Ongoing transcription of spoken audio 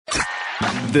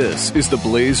This is the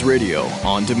Blaze Radio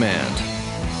on demand.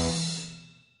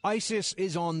 ISIS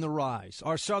is on the rise.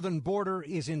 Our southern border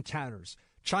is in tatters.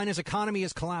 China's economy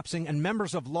is collapsing, and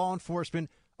members of law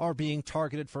enforcement are being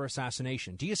targeted for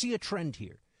assassination. Do you see a trend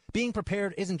here? Being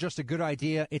prepared isn't just a good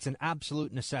idea, it's an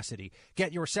absolute necessity.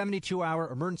 Get your 72-hour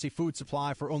emergency food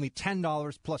supply for only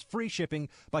 $10 plus free shipping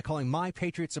by calling My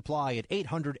Patriot Supply at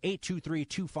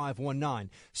 800-823-2519.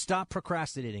 Stop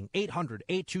procrastinating.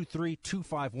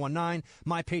 800-823-2519.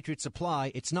 My Patriot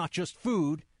Supply. It's not just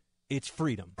food, it's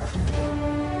freedom.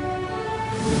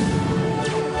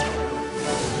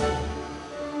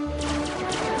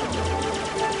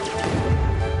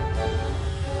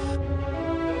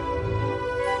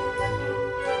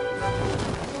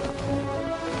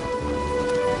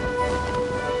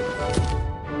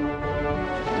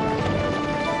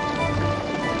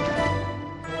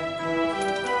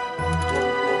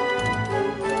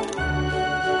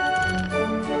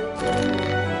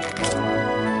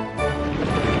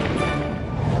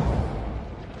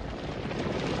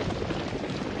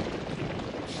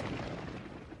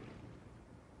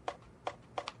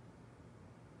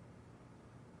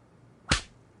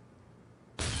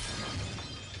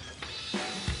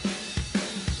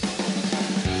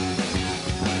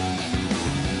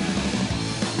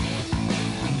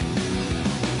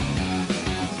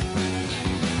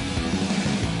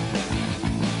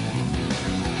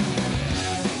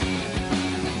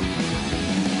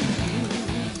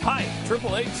 Hi,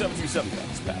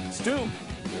 888-727. Stu.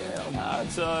 Yeah,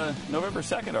 it's November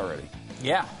 2nd already.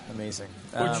 Yeah, amazing.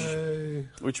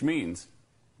 Which means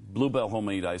Bluebell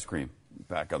homemade ice cream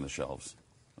back on the shelves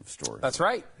of stores. That's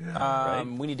right. Right?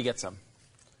 We need to get some.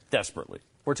 Desperately.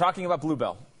 We're talking about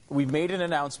Bluebell. We've made an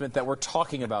announcement that we're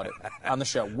talking about it on the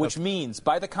show, which means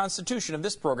by the constitution of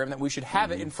this program that we should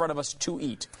have it in front of us to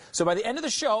eat. So by the end of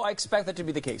the show, I expect that to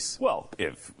be the case. Well,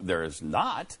 if there is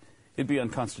not, it'd be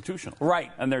unconstitutional. Right.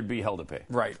 And there'd be hell to pay.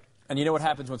 Right. And you know what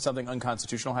happens when something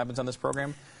unconstitutional happens on this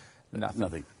program?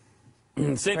 Nothing.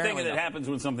 Same thing that happens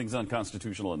when something's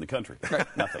unconstitutional in the country. Right.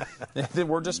 Nothing.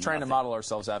 We're just trying to model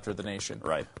ourselves after the nation.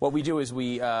 Right. What we do is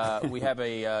we have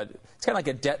it's kind of like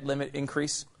a debt limit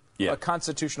increase, a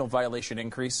constitutional violation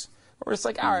increase. We're just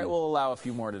like, all right, we'll allow a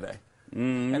few more today.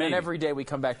 And then every day we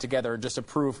come back together and just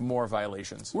approve more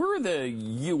violations. We're the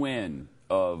UN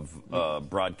of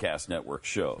broadcast network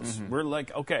shows. We're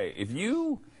like, okay, if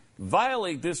you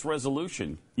violate this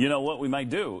resolution, you know what we might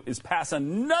do is pass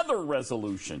another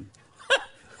resolution.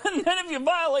 And then if you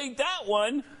violate that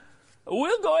one,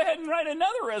 we'll go ahead and write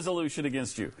another resolution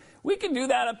against you. We can do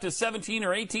that up to 17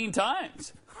 or 18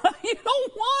 times. You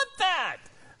don't want that.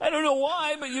 I don't know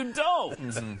why, but you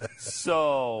don't.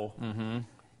 So,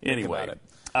 anyway,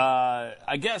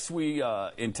 I guess we,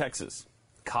 in Texas,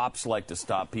 cops like to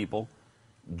stop people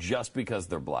just because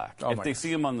they're black. If they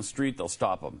see them on the street, they'll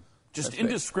stop them. Just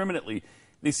indiscriminately.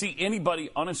 They see anybody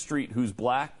on a street who's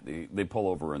black, they pull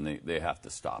over and they have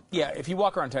to stop. Yeah, if you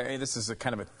walk around Texas, this is a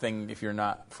kind of a thing, if you're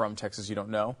not from Texas, you don't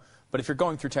know. But if you're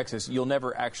going through Texas, you'll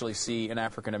never actually see an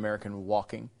African-American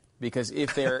walking. Because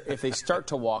if they start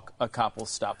to walk, a cop will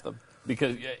stop them.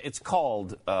 Because it's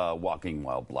called walking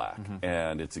while black,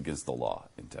 and it's against the law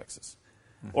in Texas.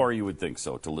 Or you would think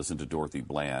so, to listen to Dorothy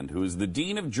Bland, who is the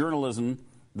Dean of Journalism,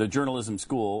 the Journalism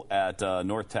School at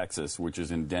North Texas, which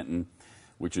is in Denton,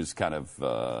 which is kind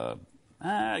of,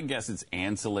 I guess it's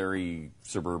ancillary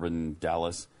suburban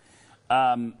Dallas.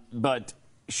 But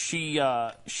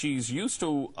she's used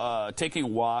to taking a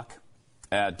walk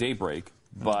at daybreak,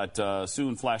 but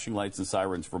soon flashing lights and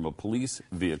sirens from a police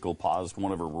vehicle paused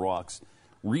one of her walks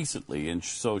recently. And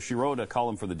so she wrote a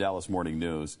column for the Dallas Morning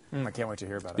News. I can't wait to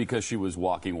hear about it. Because she was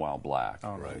walking while black.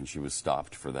 Oh, right. And she was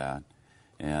stopped for that.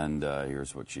 And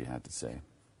here's what she had to say.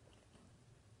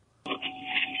 All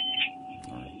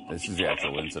right. This is the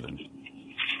actual incident.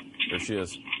 There she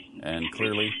is. And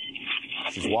clearly,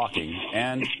 she's walking.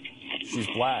 And she's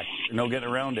black. No getting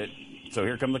around it. So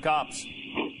here come the cops.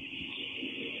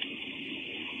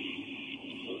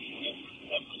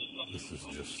 This is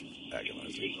just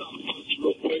agonizing.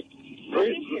 Real quick.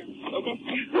 Okay.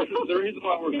 The reason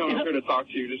why we're coming here to talk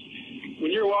to you, just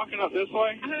when you're walking up this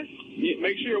way,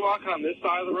 make sure you're walking on this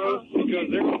side of the road, because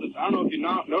there was this, I don't know if you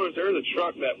noticed, there was a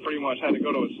truck that pretty much had to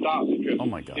go to a stop because oh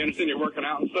my God. You understand you're working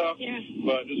out and stuff. Yeah.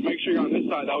 But just make sure you're on this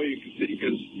side, that way you can see,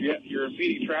 because you're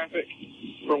impeding traffic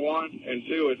for one, and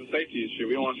two, it's a safety issue.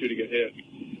 We don't want you to get hit.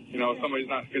 You know, somebody's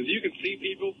not, because you can see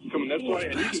people coming this way,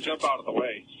 and you can jump out of the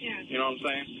way. Yeah. You know what I'm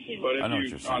saying? Yeah. But I know what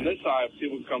if you're you on saying. this side,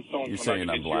 people come, someone You're come saying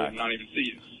back I'm and hit you black. and not even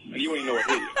see you, and you ain't know what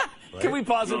hit you. Right? Can we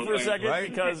pause You it know for a what I'm saying? second? Right?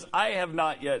 Because I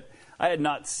had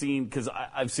not seen, because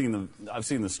I've seen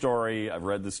the story, I've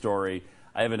read the story.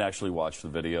 I haven't actually watched the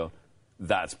video.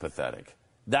 That's pathetic.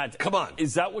 Come on.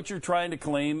 Is that what you're trying to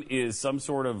claim is some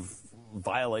sort of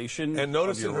violation And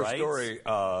notice of your in her rights? story,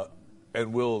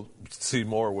 and we'll see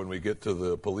more when we get to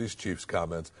the police chief's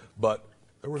comments, but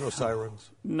there were no sirens.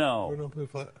 No. There were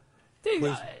no They,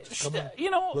 you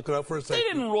know, look it up for a second. They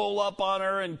didn't roll up on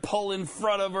her and pull in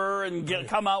front of her and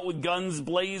come out with guns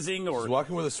blazing or She's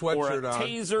walking with a sweatshirt or a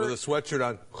taser. on, with a sweatshirt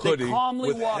on, hoodie, they calmly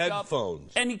with walk headphones.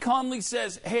 Up, and he calmly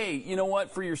says, "Hey, you know what?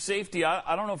 For your safety,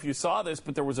 I don't know if you saw this,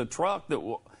 but there was a truck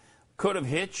that could have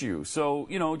hit you. So,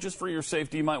 you know, just for your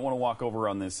safety, you might want to walk over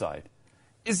on this side."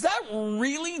 Is that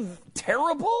really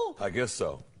terrible? I guess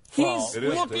so. He's It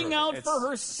is looking terrible. out for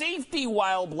her safety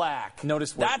while black.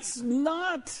 Notice what- That's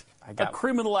not a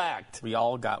criminal act. We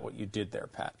all got what you did there,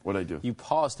 Pat. What'd I do? You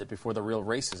paused it before the real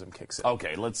racism kicks in.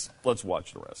 Okay, let's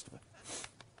watch the rest of it.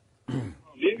 Do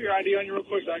you have your ID on you real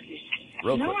quick?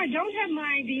 Real No, quick. I don't have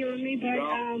my ID on me, but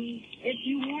if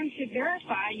you want to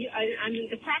verify, I'm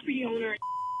the property owner.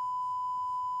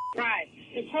 Right.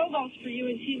 The provost for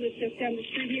UNT lives just down the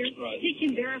street here. Right. He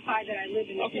can verify that I live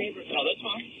in this neighborhood. Oh, that's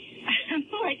fine. I'm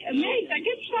like amazed. I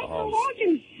get stopped for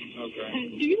walking. Okay.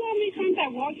 Do you want me to come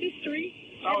to walk this street?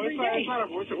 Oh, every it's not,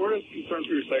 day? we're just concerned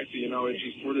for your safety, you know. It's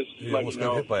just, we're just You letting almost you got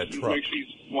know. hit by a truck. Make sure you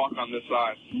walk on this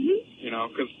side. You know,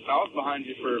 because I was behind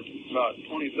you for about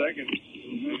 20 seconds.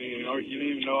 And, you know, you didn't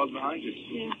even know I was behind you.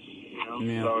 Yeah. You know,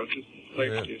 Yeah. so it's just a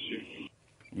safety issue.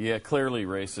 Yeah, clearly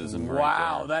racism.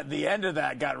 Wow, right there. the end of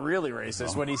that got really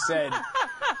racist when he said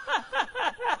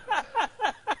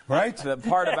Right? the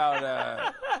part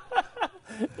about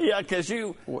Yeah, because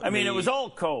it was all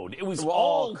code. It was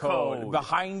all code.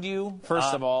 behind you.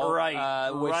 First of all,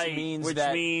 right, which right, means which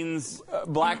that means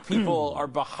black people are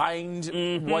behind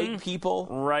white people.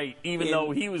 right, even In-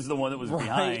 though he was the one that was Right,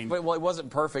 behind. but well, it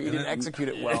wasn't perfect. He didn't execute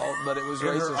it well, but it was In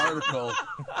her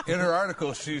racist.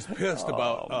 article, she's pissed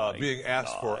about being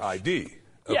asked for ID.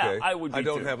 Okay? Yeah, I would be I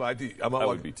don't too. have ID. I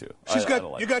would be too. She's I got.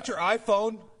 don't like You got your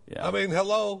iPhone. Yeah. I mean,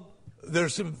 hello.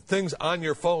 There's some things on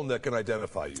your phone that can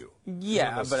identify you. Yeah,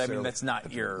 Not but I necessarily- mean that's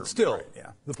not your Still, right,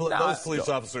 yeah. those police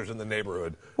officers in the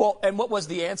neighborhood. Well, and what was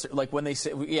the answer? Like when they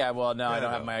said, "Yeah, well, no, I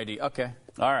don't no. have my ID." Okay.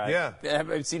 All right. Yeah.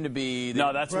 It seemed to be.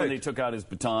 No, that's when Right. they took out his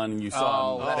baton and you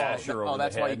saw him dash her over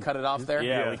that's the why head. you cut it off there.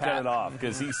 Yeah, we cut it off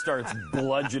because he starts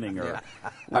bludgeoning her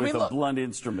with a blunt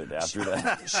instrument after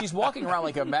that. She's walking around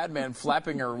like a madman,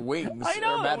 flapping her wings. I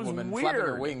know, or a it was madwoman flapping her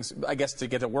weird. wings. I guess to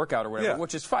get a workout or whatever, Yeah.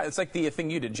 which is fine. It's like the thing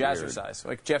you did, jazzercise,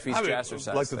 like Jeffy's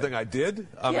jazzercise. like the thing I did.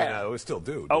 I mean, Yeah. I would still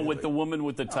do. Oh, with the woman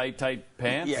with the tight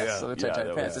pants? Yes, Yeah. so the Yeah, tight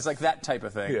that pants. was- It's like that type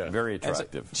of thing. Yeah. Very And so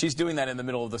attractive. she's doing that in the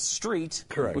middle of the street,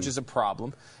 Correct. which is a problem.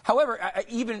 However,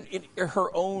 even in her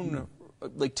own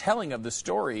like telling of the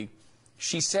story,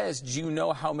 she says, "Do you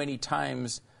know how many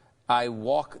times I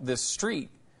walk this street?"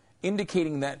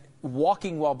 Indicating that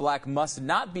walking while black must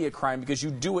not be a crime because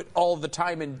you do it all the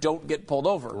time and don't get pulled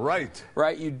over. Right.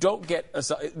 Right? You don't get.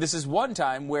 This is one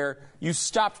time where you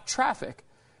stopped traffic,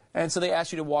 and so they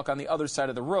asked you to walk on the other side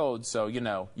of the road, so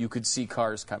you could see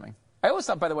cars coming. I always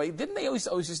thought, by the way, didn't they always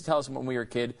used to tell us when we were a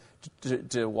kid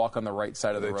to walk on the right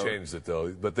side of the They road? changed it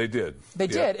though, but they did. They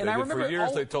did, and I remember for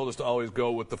years they told us to always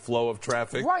go with the flow of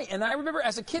traffic. Right, and I remember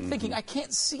as a kid thinking, I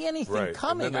can't see anything Right, and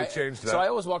coming. then they changed that. So I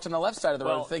always walked on the left side of the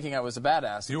road Well, thinking I was a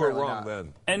badass. You were Apparently wrong not.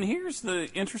 then. And here's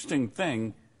the interesting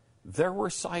thing. There were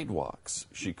sidewalks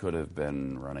she could have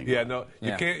been running Yeah, on. no, you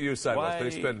Yeah. can't use sidewalks. Why- They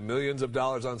spend millions of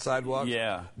dollars on sidewalks.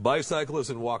 Yeah.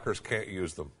 Bicyclists and walkers can't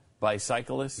use them.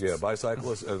 Bicyclists? Yeah,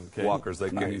 bicyclists and Okay. walkers, they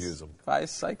can't Nice. use them.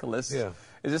 Bicyclist. Yeah.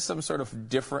 Is this some sort of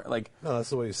different, like No, that's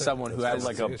the way you say it. someone who That's has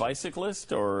Like a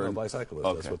bicyclist or No, bicyclists,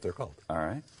 Okay. that's what they're called. All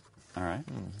right. All right.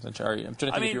 I'm trying to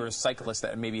think mean- if you're a cyclist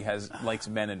that maybe likes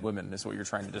men and women is what you're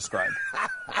trying to describe.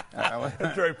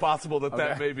 It's very possible that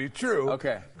that may be true.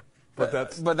 Okay. But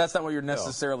that's But that's not what you're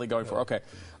necessarily going for. Okay.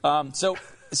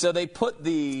 So they put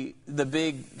the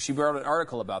big. She wrote an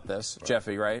article about this,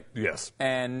 Jeffy, right? yes.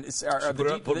 And Wrote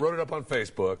it up on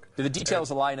Facebook. do the details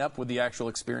line up with the actual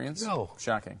experience? No.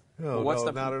 Shocking. No,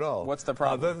 Well, not at all. What's the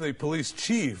problem? Then the police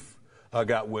chief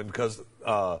got wind because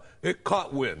it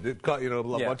caught wind. It caught, a Yeah.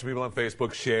 bunch of people on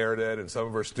Facebook shared it, and some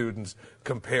of our students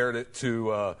compared it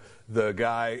to the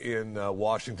guy in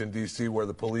Washington, D.C., where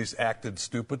the police acted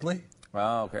stupidly.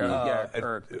 Oh,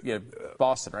 okay.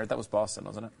 Boston, right? That was Boston,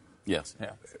 wasn't it? Yes.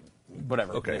 Yeah.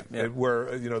 Whatever. Okay, Yeah. and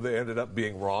where they ended up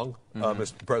being wrong.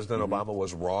 Mr. President Obama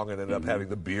was wrong and ended up having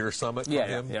the beer summit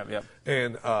Yeah, from him. yeah.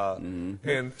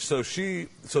 And so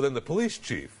then the police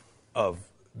chief of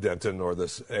Denton or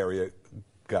this area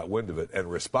got wind of it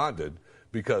and responded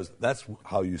because that's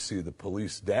how you see the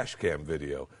police dash cam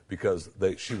video because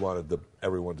she wanted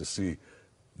everyone to see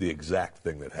the exact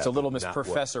thing that happened. So Little Miss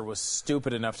Professor was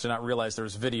stupid enough to not realize there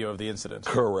was video of the incident.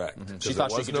 Correct. She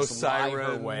thought she could just lie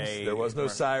her way. There was no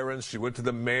sirens. She went to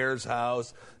the mayor's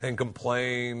house and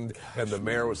complained, and the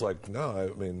mayor was like, no,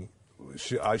 I mean,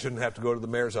 I shouldn't have to go to the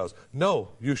mayor's house. No,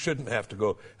 you shouldn't have to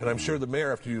go. And I'm sure the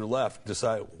mayor, after you left,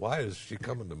 decided, why is she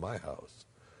coming to my house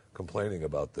complaining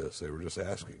about this? They were just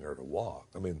asking her to walk.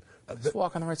 I mean, just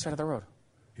walk on the right side of the road.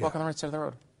 Walk on the right side of the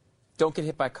road. Don't get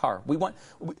hit by a car.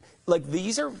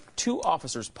 These are two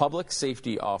officers, public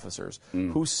safety officers,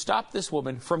 who stopped this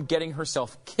woman from getting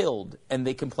herself killed, and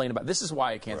they complain about it. This is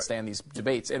why I can't stand these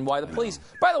debates, and why the police,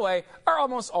 by the way, are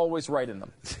almost always right in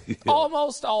them.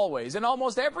 Almost always. In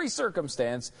almost every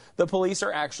circumstance, the police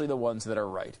are actually the ones that are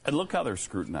right. And look how they're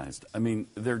scrutinized. I mean,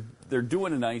 they're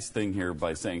doing a nice thing here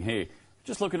by saying, hey,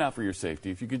 just looking out for your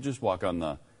safety. If you could just walk on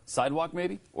the sidewalk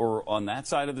maybe, or on that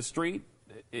side of the street,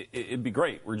 it'd be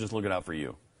great. We're just looking out for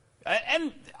you.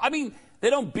 And, I mean, they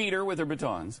don't beat her with their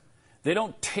batons. They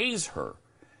don't tase her.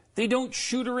 They don't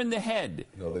shoot her in the head.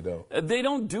 No, they don't. They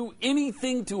don't do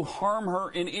anything to harm her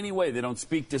in any way. They don't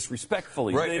speak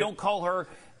disrespectfully. Right. They don't call her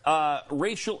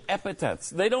racial epithets.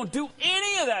 They don't do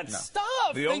any of that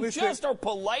stuff. They just are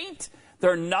polite.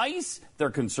 They're nice,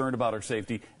 they're concerned about her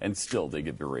safety, and still they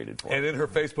get berated for it. And in her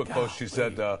Facebook post, she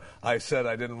said, I said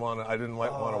I didn't want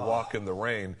to walk in the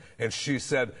rain. And she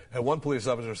said, and one police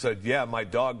officer said, yeah, my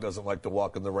dog doesn't like to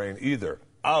walk in the rain either.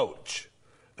 Ouch.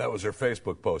 That was her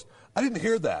Facebook post. I didn't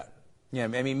hear that. Yeah,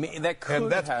 I mean, that could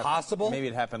And that's happen. possible. Maybe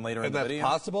it happened later in the video. And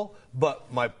that's possible.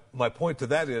 But my point to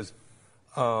that is,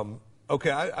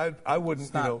 okay, I wouldn't.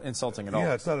 It's not insulting at all.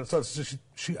 Yeah, it's not insulting.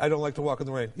 I don't like to walk in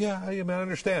the rain. Yeah, I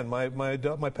understand. My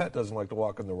pet doesn't like to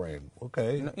walk in the rain.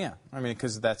 Okay. No, yeah, I mean,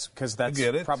 because that's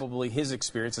probably his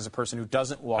experience as a person who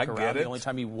doesn't walk around. The only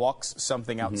time he walks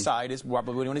something outside is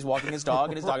probably when he's walking his dog,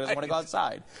 and his dog doesn't want to go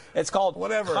outside. It's called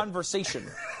conversation.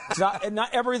 It's not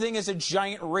everything is a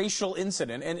giant racial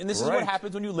incident, and this is what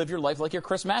happens when you live your life like you're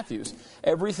Chris Matthews.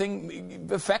 Everything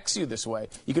affects you this way.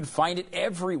 You can find it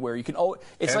everywhere. You can.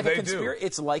 It's like a conspiracy.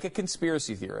 It's like a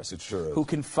conspiracy theorist. It sure is. Who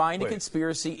can find a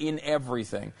conspiracy in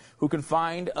everything. Who can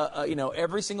find,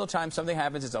 every single time something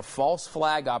happens, it's a false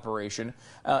flag operation,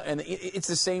 and it's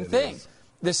the same thing.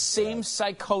 The same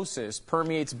psychosis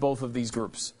permeates both of these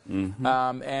groups.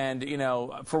 And,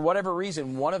 for whatever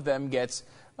reason, one of them gets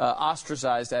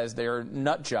ostracized as their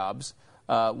nut jobs,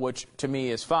 which to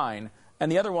me is fine.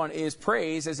 And the other one is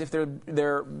praised as if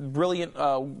they're brilliant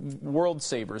world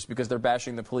savers because they're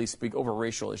bashing the police over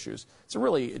racial issues. It's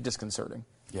really disconcerting.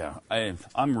 Yeah,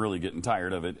 I'm really getting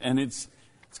tired of it. And it's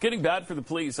getting bad for the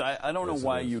police. I don't know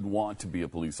why you'd want to be a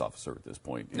police officer at this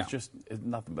point. It's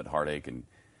nothing but heartache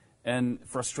and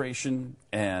frustration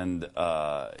and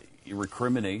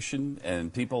recrimination.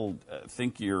 And people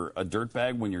think you're a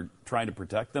dirtbag when you're trying to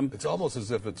protect them. It's almost as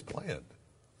if it's planned.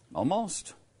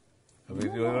 Almost. I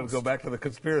mean, you don't go back to the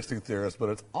conspiracy theorists, but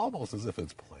it's almost as if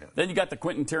it's planned. Then you got the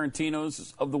Quentin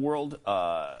Tarantinos of the world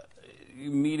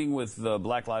meeting with the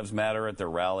Black Lives Matter at their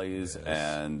rallies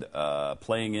and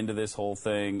playing into this whole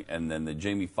thing, and then the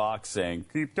Jamie Foxx saying,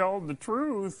 "Keep telling the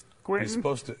truth, Quentin." He's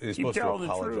supposed to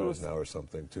apologize now or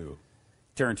something too.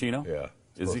 Tarantino? Yeah.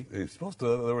 Is he? He's supposed to.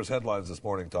 There was headlines this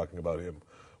morning talking about him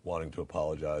wanting to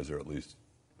apologize, or at least.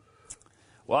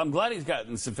 Well, I'm glad he's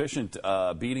gotten sufficient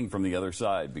beating from the other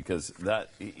side because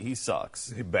he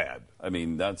sucks. He's bad. I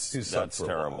mean, that's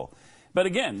terrible. But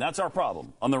again, that's our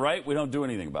problem. On the right, we don't do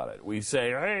anything about it. We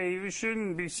say, "Hey, you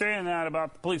shouldn't be saying that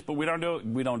about the police," but we don't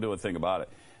do a thing about it.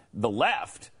 The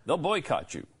left, they'll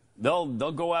boycott you. They'll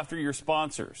go after your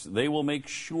sponsors. They will make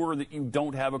sure that you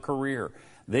don't have a career.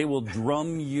 They will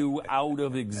drum you out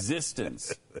of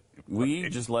existence. We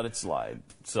just let it slide.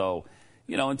 So,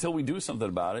 until we do something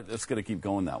about it, it's going to keep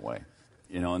going that way.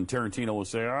 And Tarantino will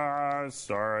say,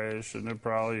 sorry, I shouldn't have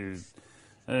probably...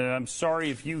 I'm sorry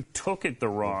if you took it the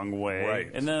wrong way.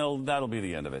 Right. And then that'll be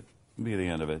the end of it.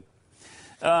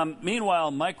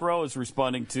 Meanwhile, Mike Rowe is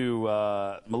responding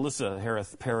to Melissa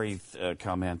Harris Perry's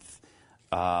comment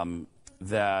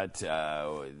that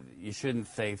you shouldn't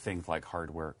say things like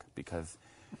hard work because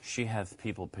she has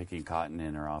people picking cotton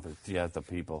in her office. She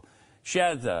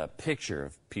has a picture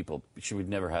of people. She would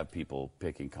never have people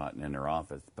picking cotton in her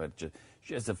office, but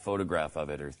she has a photograph of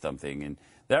it or something, and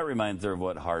that reminds her of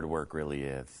what hard work really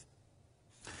is.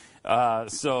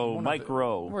 Mike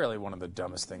Rowe. Really one of the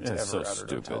dumbest things ever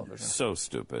uttered on television. So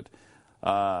stupid.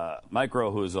 Mike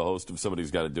Rowe, who is a host of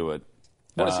Somebody's Got to Do It.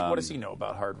 What does he know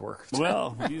about hard work?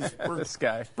 Well, he's this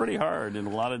guy. pretty hard in a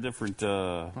lot of different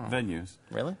venues.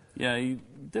 Really? Yeah, he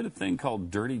did a thing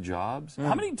called Dirty Jobs.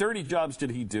 How many dirty jobs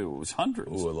did he do? It was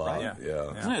hundreds. Ooh, a lot. Right?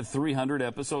 Yeah. Isn't it 300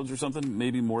 episodes or something?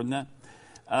 Maybe more than that.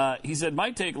 He said,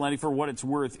 my take, Lenny, for what it's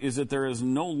worth, is that there is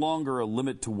no longer a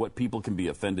limit to what people can be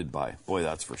offended by. Boy,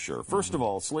 that's for sure. First of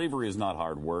all, slavery is not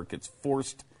hard work. It's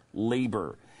forced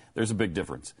labor. There's a big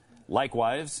difference.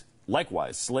 Likewise,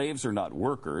 slaves are not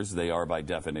workers. They are, by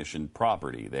definition,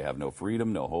 property. They have no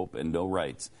freedom, no hope, and no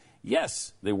rights.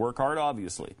 Yes, they work hard,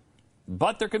 obviously.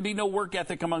 But there can be no work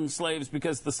ethic among slaves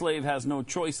because the slave has no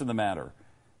choice in the matter.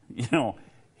 You know,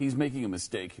 he's making a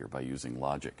mistake here by using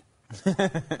logic.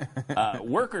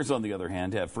 Workers, on the other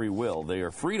hand, have free will. They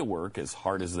are free to work as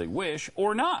hard as they wish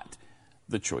or not.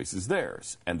 The choice is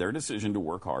theirs, and their decision to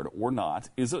work hard or not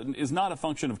is not a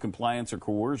function of compliance or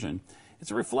coercion.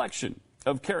 It's a reflection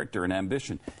of character and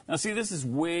ambition. Now, see, this is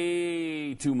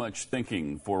way too much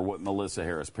thinking for what Melissa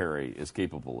Harris Perry is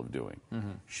capable of doing.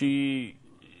 She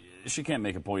can't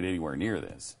make a point anywhere near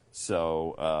this.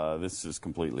 So this is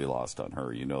completely lost on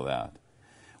her. You know that.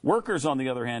 Workers, on the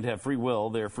other hand, have free will.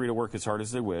 They are free to work as hard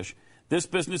as they wish. This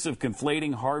business of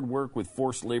conflating hard work with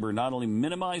forced labor not only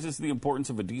minimizes the importance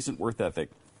of a decent work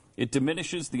ethic, it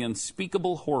diminishes the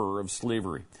unspeakable horror of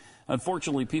slavery.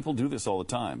 Unfortunately, people do this all the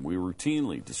time. We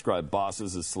routinely describe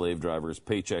bosses as slave drivers,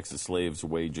 paychecks as slaves'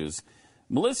 wages.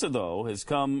 Melissa, though, has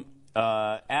come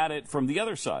at it from the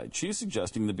other side. She's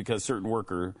suggesting that because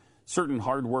certain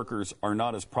hard workers are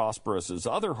not as prosperous as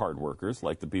other hard workers,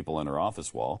 like the people on our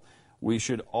office wall, we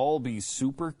should all be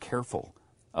super careful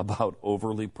about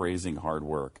overly praising hard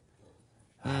work.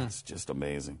 It's just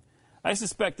amazing. I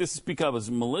suspect this is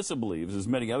because Melissa believes, as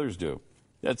many others do,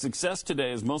 that success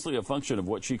today is mostly a function of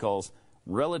what she calls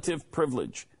relative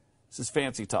privilege. This is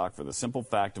fancy talk for the simple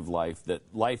fact of life, that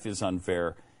life is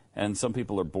unfair, and some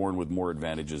people are born with more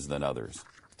advantages than others.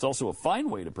 It's also a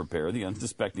fine way to prepare the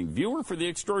unsuspecting viewer for the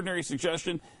extraordinary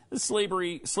suggestion that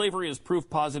slavery is proof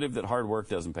positive that hard work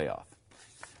doesn't pay off.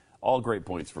 All great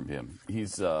points from him.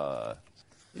 He's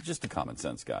just a common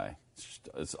sense guy.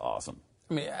 It's awesome.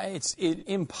 I mean, it's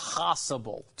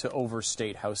impossible to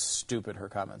overstate how stupid her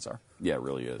comments are. Yeah, it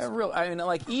really is. I mean,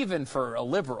 like, even for a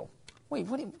liberal. Wait,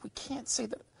 we can't say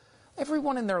that.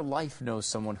 Everyone in their life knows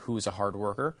someone who's a hard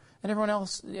worker, and everyone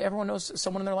knows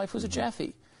someone in their life who's a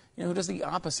Jeffy. You know, who does the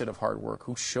opposite of hard work,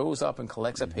 who shows up and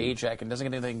collects a paycheck and doesn't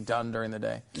get anything done during the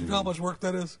day. Do you know how much work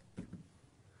that is?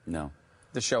 No.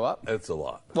 To show up? It's a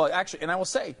lot. Well, actually, and I will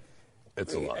say,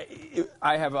 it's a lot.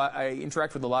 I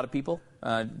interact with a lot of people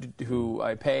who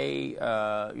I pay,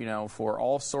 for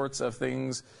all sorts of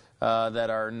things that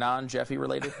are non-Jeffy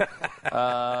related,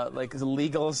 like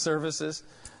legal services,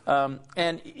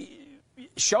 and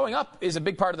showing up is a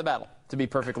big part of the battle. To be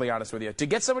perfectly honest with you, to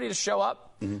get somebody to show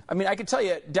up, I mean, I can tell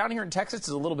you down here in Texas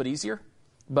is a little bit easier,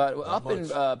 but up in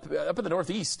the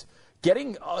Northeast.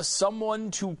 Getting someone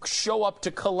to show up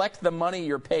to collect the money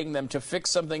you're paying them to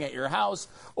fix something at your house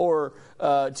or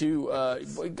whatever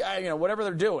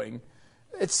they're doing,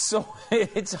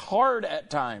 it's hard at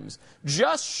times.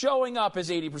 Just showing up is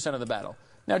 80% of the battle.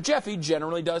 Now, Jeffy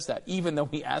generally does that, even though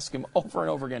we ask him over and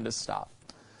over again to stop.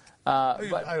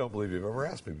 But I don't believe you've ever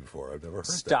asked me before. I've never heard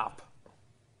stop. that.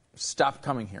 Stop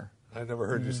coming here. I never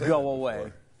heard you say Go that away.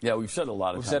 before. Yeah, we've said it a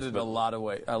lot of We've times. said it a lot of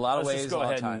ways. Let's just go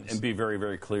ahead and be very,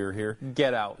 very clear here.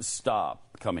 Get out.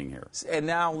 Stop coming here. And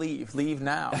now leave. Leave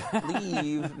now.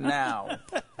 Leave now.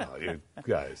 Oh, you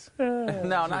guys.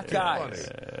 No, not guys.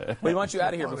 We want you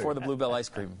out of here before the Bluebell ice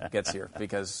cream gets here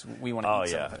because we want to eat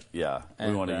some of it. Yeah. And,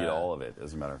 we want to eat all of it,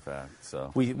 as a matter of fact. So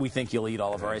we think you'll eat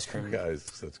all of our ice cream. You guys,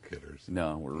 such kidders.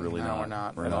 No, we're really not. We're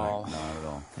not We're at not. all. Not at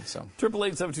all. So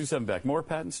 888-727-BECK. More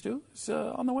Pat and Stu is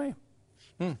on the way.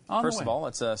 First of all,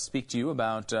 let's speak to you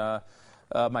about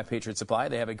My Patriot Supply.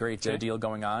 They have a great deal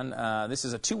going on. This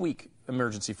is a 2-week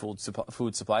emergency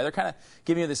food supply. They're kind of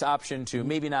giving you this option to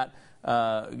maybe not,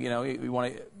 you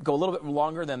want to go a little bit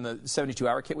longer than the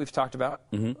 72-hour kit we've talked about.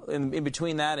 In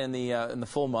between that and the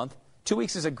full month, 2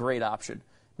 weeks is a great option.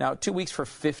 Now, 2 weeks for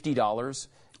 $50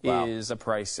 is a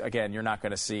price, again, you're not going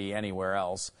to see anywhere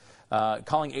else.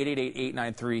 Calling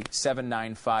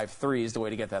 888-893-7953 is the way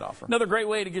to get that offer. Another great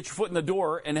way to get your foot in the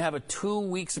door and have a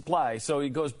 2-week supply. So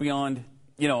it goes beyond,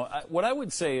 what I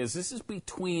would say is this is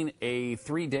between a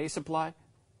 3-day supply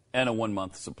and a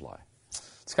 1-month supply.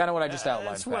 It's kind of what I just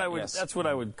outlined. That's what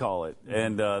I would call it.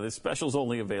 And this special is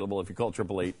only available if you call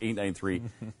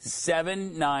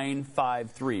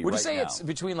 888-893-7953. Would you say it's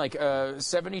between like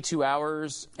 72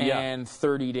 hours and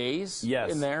 30 days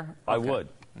in there? I would.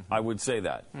 I would say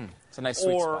that. It's a nice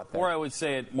sweet spot there. Or I would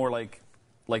say it more like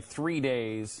 3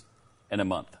 days and a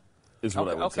month is what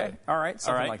I would say. Okay, all right,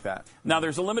 something like that. Now,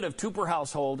 there's a limit of 2 per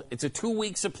household. It's a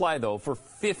 2-week supply, though, for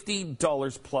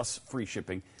 $50 plus free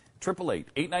shipping.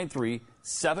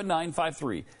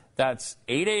 888-893-7953. That's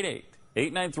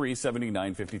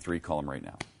 888-893-7953. Call them right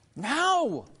now.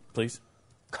 Now! Please.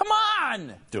 Come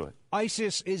on! Do it.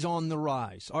 ISIS is on the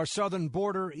rise. Our southern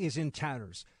border is in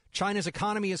tatters. China's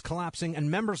economy is collapsing,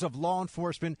 and members of law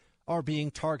enforcement are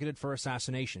being targeted for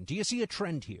assassination. Do you see a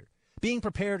trend here? Being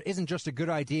prepared isn't just a good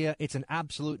idea, it's an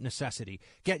absolute necessity.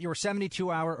 Get your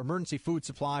 72-hour emergency food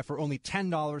supply for only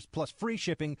 $10 plus free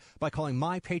shipping by calling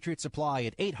My Patriot Supply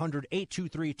at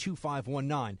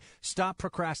 800-823-2519. Stop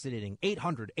procrastinating.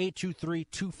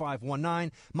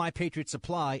 800-823-2519. My Patriot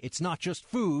Supply. It's not just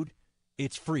food,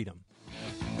 it's freedom.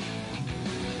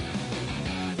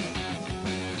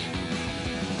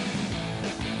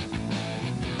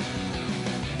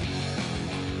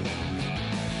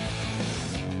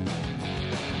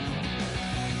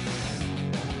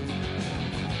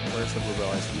 Where's the bluebell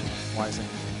ice cream? Why is it?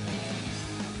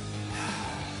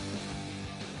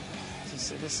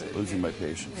 Losing my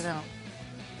patience. You know,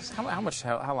 how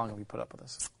long have we put up with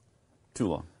this? Too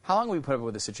long. How long have we put up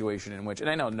with a situation in which, and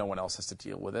I know no one else has to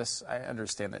deal with this. I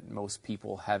understand that most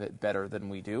people have it better than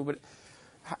we do, but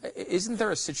isn't there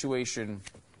a situation,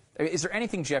 is there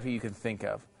anything, Jeffy, you can think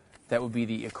of that would be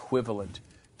the equivalent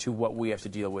to what we have to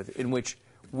deal with, in which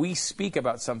we speak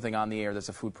about something on the air that's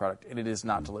a food product and it is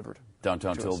not delivered?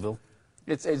 Downtown Tillville?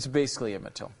 It's basically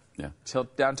Emmett Till. Yeah.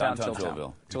 Downtown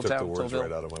Tillville. You took the words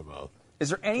right out of my mouth. Is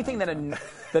there anything that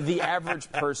the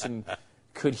average person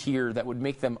could hear that would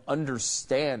make them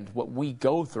understand what we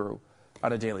go through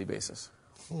on a daily basis?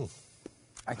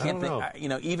 I can't think.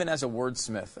 Even as a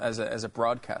wordsmith, as a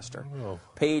broadcaster,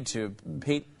 paid to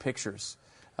paint pictures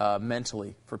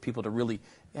mentally for people to really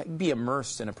be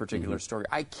immersed in a particular story,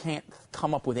 I can't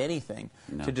come up with anything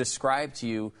to describe to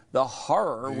you the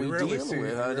horror we deal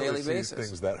with on a daily basis.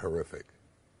 Things that horrific,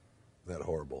 that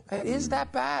horrible. It is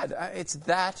that bad. It's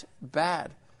that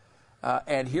bad.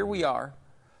 And here we are,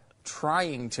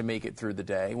 trying to make it through the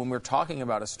day when we're talking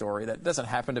about a story that doesn't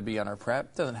happen to be on our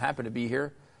prep, doesn't happen to be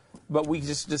here, but we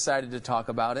just decided to talk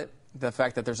about it. The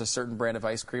fact that there's a certain brand of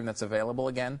ice cream that's available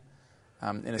again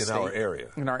in our area.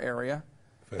 In our area.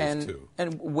 Phase 2.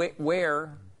 And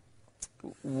where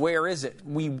is it?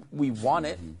 We want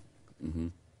it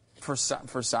for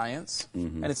science,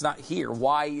 and it's not here.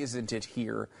 Why isn't it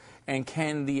here? And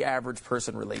can the average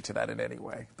person relate to that in any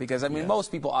way? Because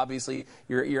most people, obviously,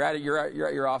 you're at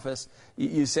your office.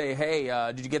 You say, "Hey,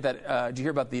 did you get that? Did you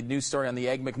hear about the news story on the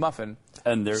Egg McMuffin?"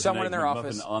 And there's someone an in Egg their McMuffin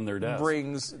office on their desk.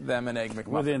 brings them an Egg McMuffin.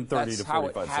 Within 30 to 45 That's how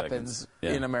it seconds. happens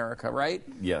Yeah. in America, right?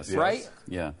 Yes. Right?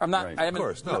 Yeah. I'm not. Right. I haven't, Of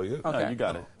course, no. You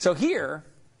got it. So here,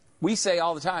 we say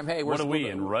all the time, "Hey, What are we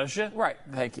in Russia?" Right.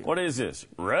 Thank you. What is this?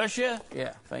 Russia?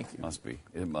 Yeah. Thank you. Must be.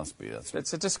 It must be. That's.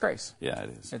 It's a disgrace. Yeah, it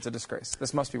is. It's a disgrace.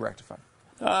 This must be rectified.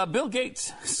 Bill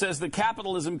Gates says that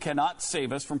capitalism cannot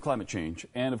save us from climate change,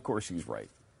 and of course he's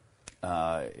right.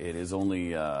 It is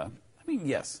only.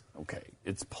 Yes. Okay.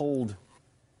 It's pulled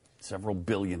several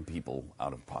billion people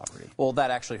out of poverty. Well, that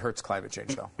actually hurts climate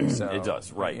change, though. So, it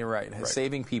does, right. You're right.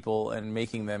 Saving people and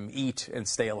making them eat and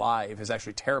stay alive is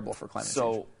actually terrible for climate change.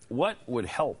 So what would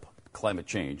help climate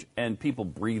change and people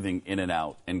breathing in and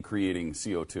out and creating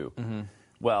CO2?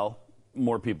 Well,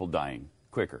 more people dying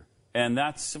quicker. And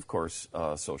that's, of course,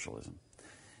 socialism.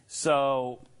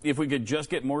 So if we could just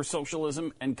get more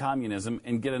socialism and communism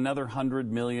and get another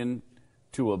 100 million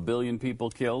to a billion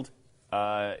people killed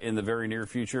in the very near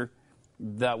future,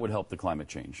 that would help the climate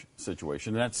change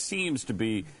situation. And that seems to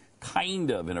be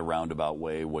kind of in a roundabout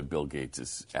way what Bill Gates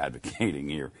is advocating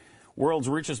here. World's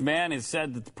richest man has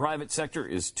said that the private sector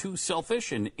is too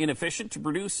selfish and inefficient to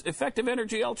produce effective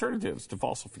energy alternatives to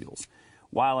fossil fuels,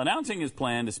 while announcing his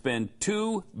plan to spend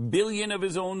 $2 billion of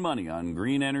his own money on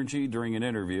green energy during an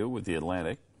interview with The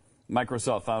Atlantic.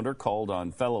 Microsoft founder called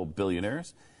on fellow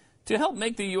billionaires to help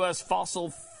make the U.S.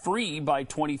 fossil-free by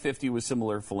 2050 with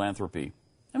similar philanthropy.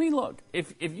 I mean, look,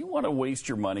 if you want to waste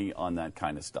your money on that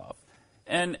kind of stuff,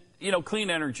 and, clean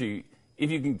energy, if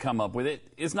you can come up with it,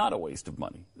 is not a waste of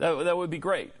money. That would be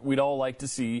great. We'd all like to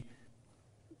see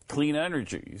clean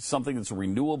energy, something that's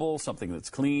renewable, something that's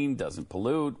clean, doesn't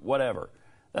pollute, whatever.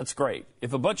 That's great.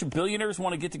 If a bunch of billionaires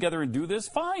want to get together and do this,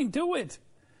 fine, do it.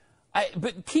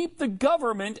 But keep the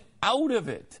government out of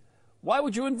it. Why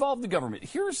would you involve the government?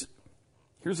 Here's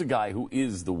a guy who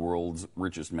is the world's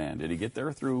richest man. Did he get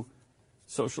there through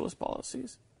socialist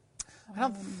policies? I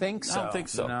don't think so. I don't think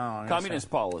so. No, communist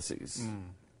policies.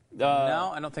 No,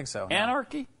 I don't think so. No.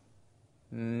 Anarchy?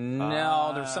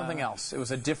 No, there's something else. It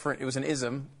was an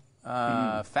ism.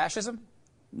 Fascism?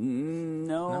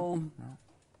 No.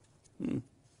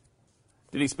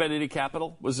 Did he spend any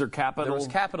capital? Was there capital? There was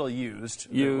capital used.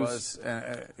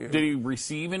 Did he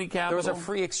receive any capital? There was a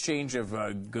free exchange of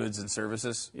goods and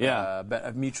services. Yeah.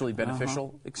 A mutually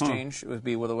beneficial exchange would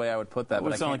be the way I would put that.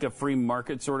 Would it sound like a free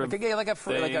market sort of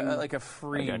like a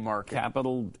free market.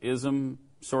 Capitalism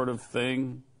sort of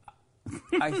thing?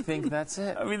 I think that's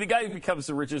it. I mean, the guy becomes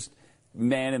the richest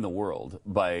man in the world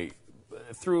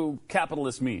through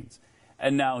capitalist means.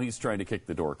 And now he's trying to kick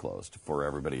the door closed for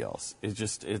everybody else. It's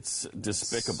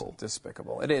despicable. It's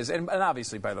despicable. It is. And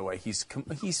obviously, by the way, he's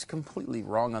completely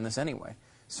wrong on this anyway.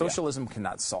 Socialism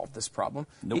cannot solve this problem.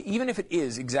 Nope. Even if it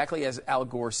is exactly as Al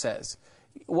Gore says.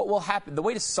 What will happen, the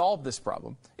way to solve this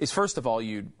problem is, first of all,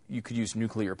 you could use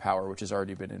nuclear power, which has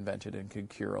already been invented and could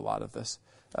cure a lot of this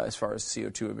as far as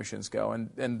CO2 emissions go.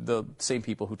 And the same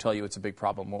people who tell you it's a big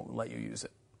problem won't let you use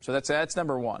it. So that's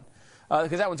number one,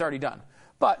 because that one's already done.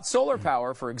 But solar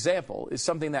power, for example, is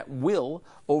something that will,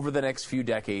 over the next few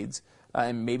decades,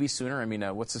 and maybe sooner, I mean,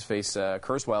 what's-his-face,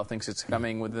 Kurzweil thinks it's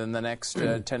coming within the next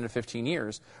 10 to 15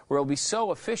 years, where it'll be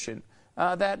so efficient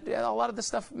that a lot of this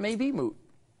stuff may be moot.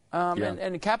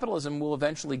 And capitalism will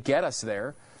eventually get us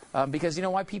there because, you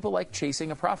know why? People like chasing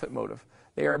a profit motive.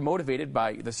 They are motivated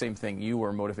by the same thing you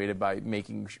were motivated by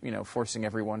forcing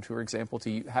everyone, for example,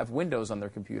 to have Windows on their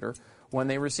computer when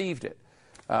they received it.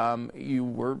 You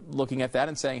were looking at that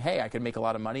and saying, hey, I can make a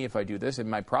lot of money if I do this, and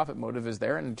my profit motive is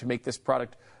there, and to make this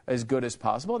product as good as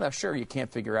possible. Now, sure, you can't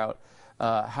figure out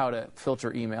how to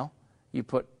filter email. You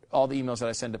put all the emails that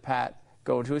I send to Pat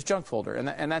go into his junk folder.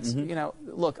 And that's,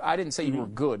 look, I didn't say you were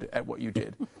good at what you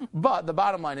did. But the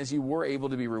bottom line is you were able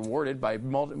to be rewarded by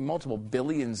multiple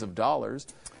billions of dollars.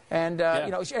 And,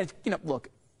 look,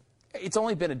 it's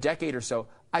only been a decade or so.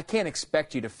 I can't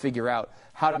expect you to figure out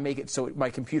how to make it so my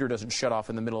computer doesn't shut off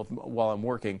in the middle of while I'm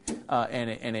working and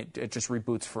it just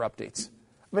reboots for updates.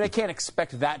 I mean, I can't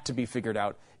expect that to be figured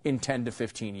out in 10 to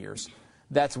 15 years.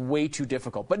 That's way too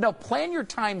difficult. But no, plan your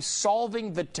time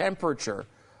solving the temperature,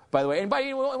 by the way. And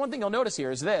one thing you'll notice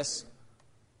here is this.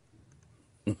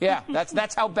 Yeah,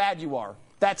 that's how bad you are.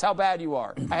 That's how bad you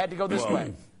are. I had to go this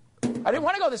way. I didn't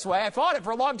want to go this way. I fought it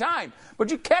for a long time.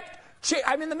 But you kept...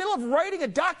 I'm in the middle of writing a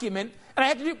document, and I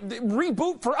had to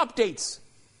reboot for updates.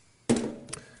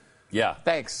 Yeah.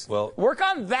 Thanks. Well, work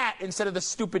on that instead of the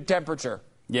stupid temperature.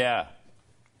 Yeah.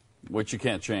 Which you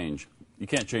can't change. You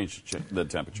can't change the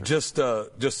temperature. Just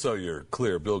so you're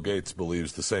clear, Bill Gates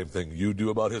believes the same thing you do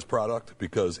about his product,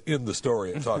 because in the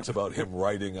story it talks about him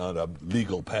writing on a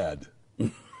legal pad.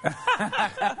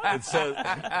 It says,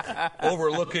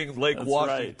 overlooking Lake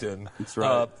Washington,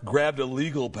 grabbed a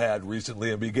legal pad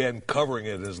recently and began covering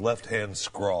it in his left-hand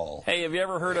scrawl. Hey, have you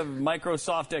ever heard of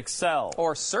Microsoft Excel?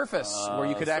 Or Surface, where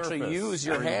you could actually use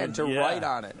your hand to write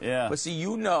on it. Yeah. But see,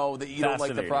 you know that you don't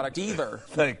like the product either.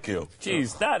 Thank you.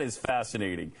 Jeez, that is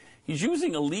fascinating. He's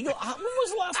using a legal... When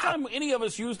was the last time any of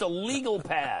us used a legal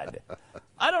pad?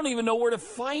 I don't even know where to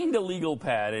find a legal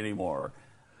pad anymore.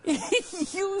 He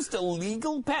used a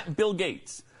legal pad. Bill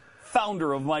Gates,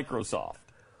 founder of Microsoft.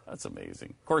 That's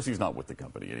amazing. Of course, he's not with the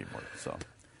company anymore, so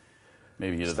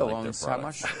maybe he doesn't still like owns their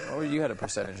product. How much? Oh, you had a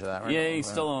percentage of that, right? Yeah, he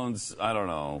still owns, I don't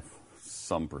know,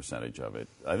 some percentage of it.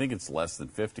 I think it's less than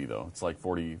 50, though. It's like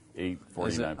 48,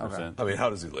 49%. Okay. I mean,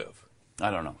 how does he live? I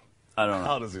don't know.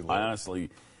 How does he live? I honestly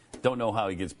don't know how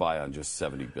he gets by on just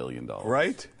 $70 billion.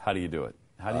 Right? How do you do it?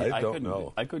 I don't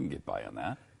know. I couldn't get by on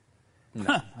that.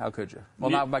 No, how could you? Well,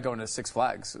 not by going to Six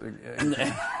Flags.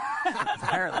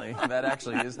 Apparently, that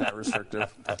actually is that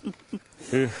restrictive.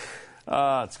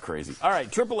 It's crazy. All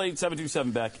right,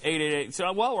 888-727-BECK, 888.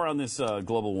 So while we're on this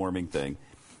global warming thing,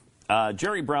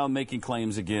 Jerry Brown making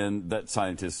claims again that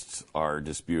scientists are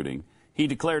disputing. He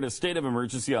declared a state of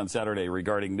emergency on Saturday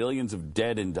regarding millions of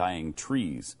dead and dying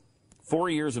trees. 4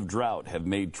 years of drought have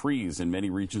made trees in many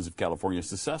regions of California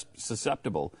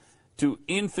susceptible to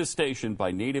infestation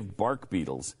by native bark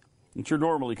beetles, which are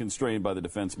normally constrained by the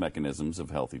defense mechanisms of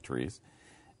healthy trees.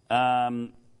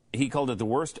 He called it the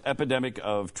worst epidemic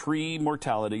of tree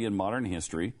mortality in modern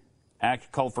history,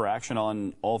 called for action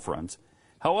on all fronts.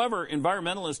 However,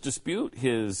 environmentalists dispute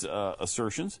his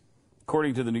assertions.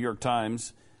 According to the New York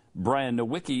Times, Brian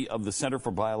Nowicki of the Center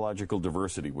for Biological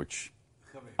Diversity, which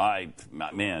I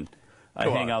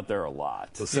hang out there a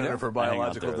lot. The Center for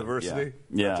Biological Diversity?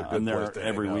 Yeah, I'm there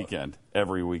every weekend.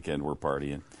 Every weekend we're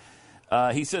partying.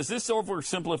 He says this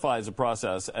oversimplifies a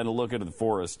process and a look at the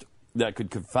forest that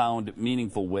could confound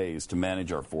meaningful ways to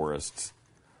manage our forests.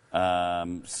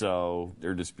 So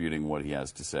they're disputing what he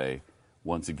has to say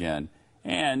once again.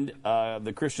 And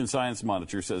the Christian Science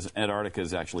Monitor says Antarctica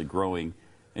is actually growing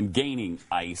and gaining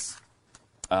ice.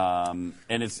 And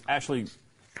it's actually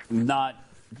not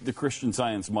the Christian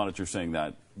Science Monitor saying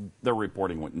that. They're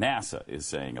reporting what NASA is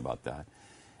saying about that.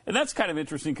 And that's kind of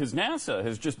interesting because NASA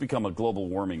has just become a global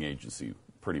warming agency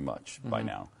pretty much by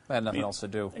now. They had nothing else to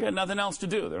do. They got nothing else to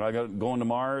do. They're not going to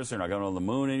Mars. They're not going on the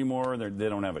moon anymore. They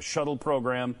don't have a shuttle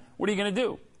program. What are you going to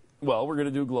do? Well, we're going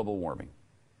to do global warming.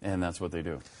 And that's what they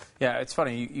do. Yeah, it's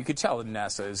funny. You could tell that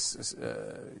NASA is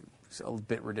a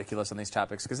bit ridiculous on these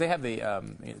topics because they have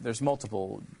there's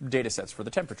multiple data sets for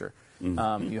the temperature.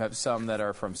 You have some that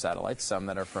are from satellites, some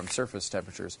that are from surface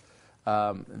temperatures.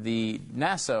 The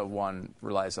NASA one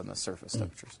relies on the surface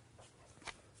temperatures.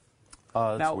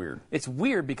 That's now, weird. It's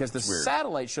weird because the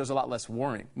satellite shows a lot less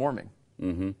warming.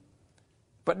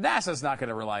 But NASA's not going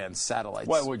to rely on satellites.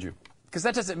 Why would you? Because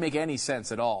that doesn't make any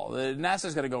sense at all.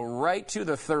 NASA's going to go right to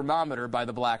the thermometer by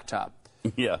the blacktop.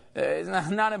 Yeah. It's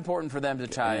not important for them to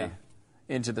tie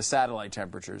into the satellite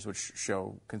temperatures, which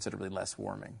show considerably less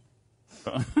warming.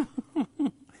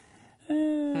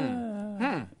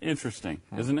 Interesting,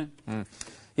 isn't it?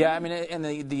 Yeah, I mean, and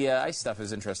the ice stuff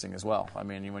is interesting as well. I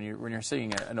mean, when you're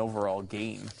seeing an overall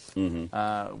gain, when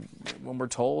we're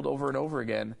told over and over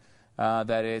again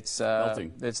that it's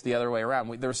the other way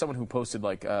around. There was someone who posted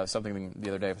something the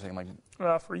other day saying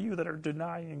for you that are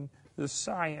denying the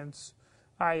science,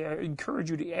 I encourage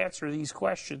you to answer these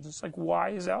questions. It's like, why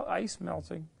is ice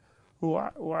melting?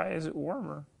 Why is it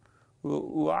warmer?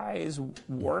 Why is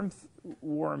warmth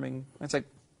warming? It's like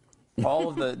all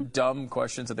of the dumb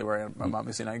questions that they were. I'm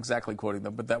obviously not exactly quoting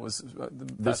them, but that was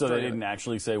so they didn't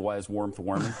actually say why is warmth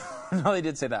warming? No, they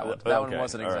did say that one. That one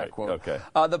wasn't an exact quote. Okay.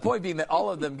 The point being that all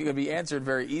of them can be answered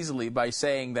very easily by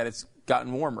saying that it's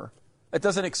gotten warmer. It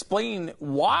doesn't explain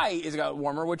why it's gotten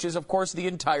warmer, which is, of course, the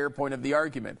entire point of the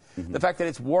argument. The fact that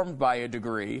it's warmed by a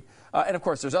degree, and of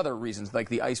course, there's other reasons like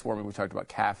the ice warming. We talked about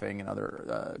calving and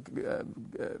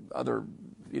other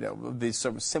these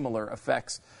sort of similar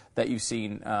effects that you've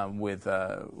seen with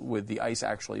the ice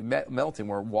actually melting,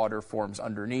 where water forms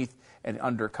underneath and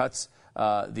undercuts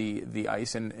the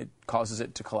ice, and it causes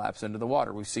it to collapse into the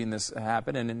water. We've seen this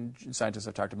happen, and scientists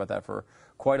have talked about that for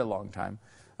quite a long time.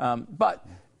 But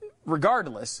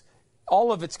regardless,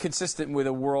 all of it's consistent with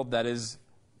a world that is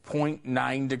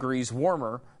 0.9 degrees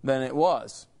warmer than it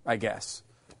was, I guess.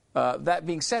 That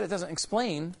being said, it doesn't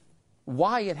explain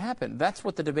why it happened. That's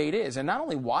what the debate is. And not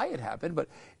only why it happened, but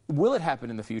will it happen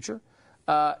in the future?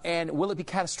 And will it be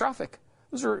catastrophic?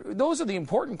 Those are the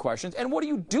important questions. And what do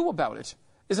you do about it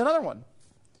is another one.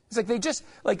 It's like they just,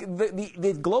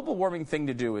 the global warming thing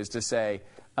to do is to say,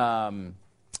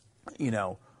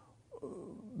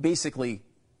 basically,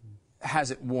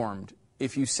 has it warmed?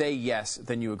 If you say yes,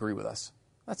 then you agree with us.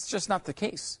 That's just not the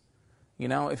case.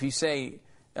 If you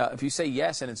say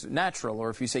yes and it's natural,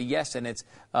 or if you say yes and it's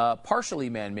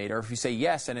partially man-made, or if you say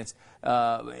yes and it's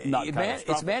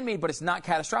it's man-made but it's not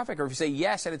catastrophic, or if you say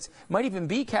yes and it might even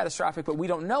be catastrophic but we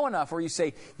don't know enough, or you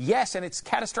say yes and it's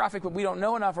catastrophic but we don't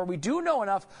know enough, or we do know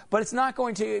enough but it's not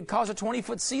going to cause a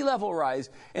 20-foot sea level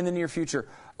rise in the near future.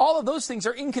 All of those things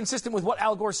are inconsistent with what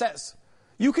Al Gore says.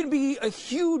 You can be a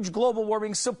huge global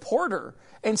warming supporter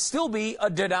and still be a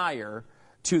denier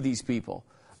to these people.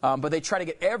 But they try to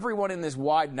get everyone in this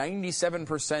wide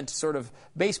 97% sort of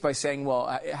base by saying,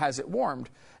 well, has it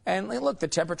warmed? And look, the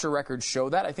temperature records show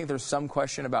that. I think there's some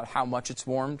question about how much it's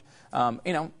warmed.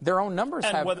 Their own numbers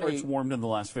and have whether it's warmed in the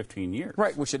last 15 years.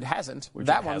 Right, which it hasn't.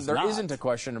 That one, there isn't a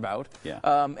question about. Yeah.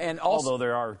 And also, although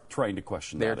they are trying to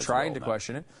question that. They're trying to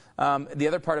question it. The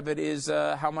other part of it is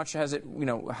how much has it,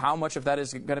 how much of that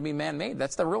is going to be man-made?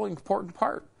 That's the really important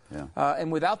part. Yeah.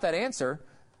 And without that answer,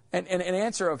 and an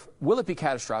answer of will it be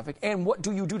catastrophic, and what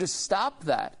do you do to stop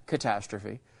that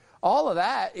catastrophe? All of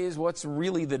that is what's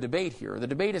really the debate here. The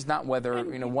debate is not whether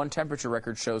one temperature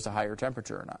record shows a higher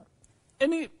temperature or not.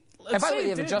 And by the way,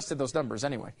 they've adjusted those numbers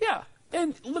anyway. Yeah,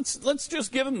 and let's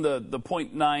just give them the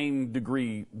 0.9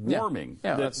 degree warming.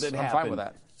 Yeah, that I'm happened. fine with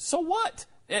that. So what?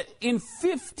 In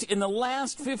the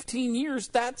last 15 years,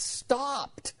 that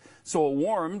stopped. So it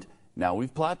warmed. Now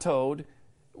we've plateaued.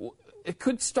 It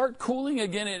could start cooling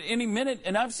again at any minute,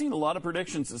 and I've seen a lot of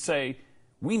predictions that say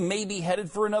we may be headed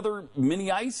for another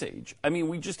mini ice age. I mean,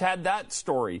 we just had that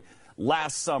story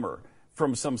last summer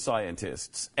from some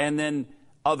scientists, and then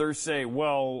others say,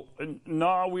 well,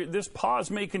 no, this pause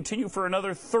may continue for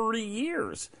another 30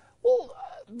 years. Well,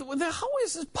 how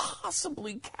is this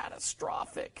possibly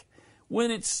catastrophic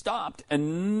when it stopped?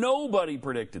 And nobody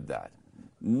predicted that.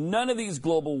 None of these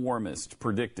global warmists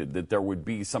predicted that there would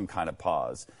be some kind of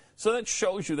pause. So that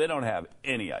shows you they don't have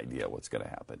any idea what's going to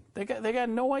happen. They got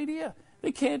no idea.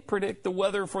 They can't predict the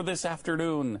weather for this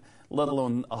afternoon, let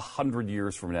alone 100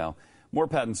 years from now. More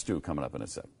Pat and Stu coming up in a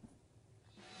sec.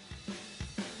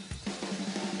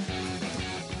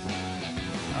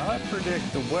 I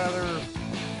predict the weather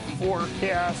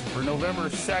forecast for November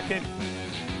 2nd,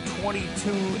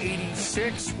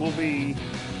 2286 will be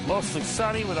mostly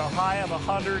sunny with a high of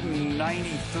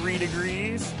 193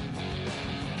 degrees.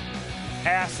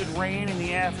 Acid rain in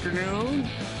the afternoon.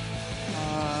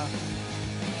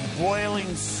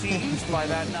 Boiling seas by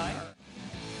that night.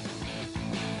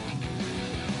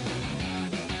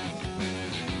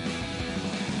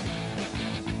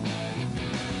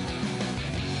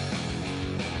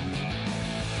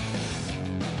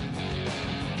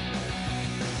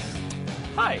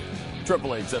 Hi,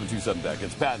 888-727-BECK.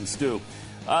 It's Pat and Stu.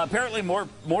 Apparently, more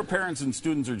parents and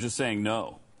students are just saying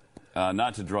no,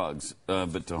 not to drugs,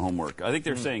 but to homework. I think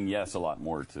they're saying yes a lot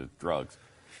more to drugs,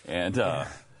 and a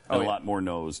lot more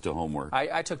no's to homework.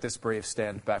 I took this brave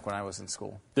stand back when I was in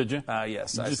school. Did you?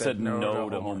 Yes. You just said no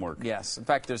to homework. Yes. In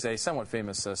fact, there's a somewhat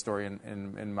famous story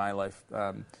in my life.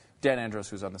 Dan Andros,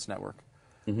 who's on this network,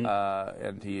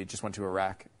 and he just went to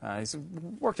Iraq. He's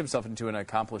worked himself into an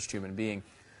accomplished human being.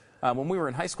 When we were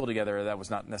in high school together, that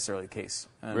was not necessarily the case.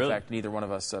 In fact, neither one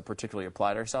of us particularly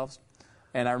applied ourselves.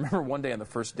 And I remember one day on the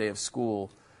first day of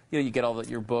school, you get all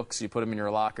your books, you put them in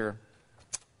your locker,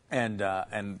 and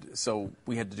so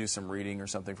we had to do some reading or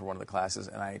something for one of the classes,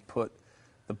 and I put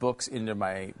the books into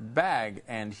my bag,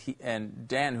 and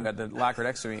Dan, who had the locker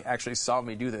next to me, actually saw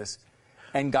me do this,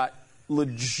 and got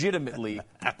legitimately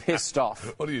pissed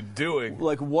off. What are you doing?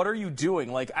 Like, what are you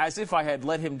doing? Like, as if I had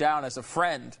let him down as a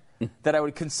friend. That I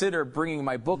would consider bringing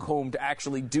my book home to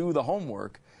actually do the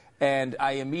homework, and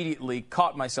I immediately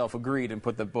caught myself, agreed, and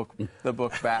put the book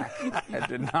back and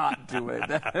did not do it.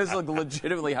 That is like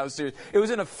legitimately how serious. It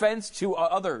was an offense to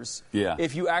others. Yeah.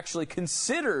 If you actually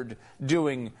considered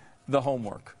doing the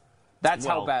homework, that's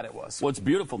how bad it was. What's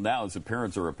beautiful now is the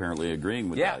parents are apparently agreeing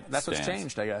with that. Yeah, that's what's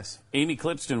changed, I guess. Amy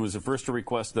Clipston was the first to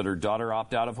request that her daughter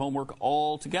opt out of homework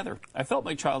altogether. I felt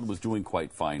my child was doing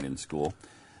quite fine in school.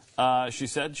 She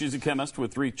said she's a chemist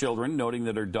with 3 children, noting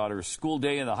that her daughter's school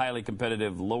day in the highly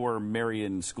competitive Lower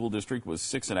Merion School District was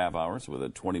 6.5 hours with a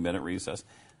 20-minute recess.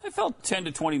 I felt 10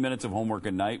 to 20 minutes of homework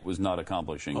a night was not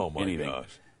accomplishing anything. Oh, my gosh.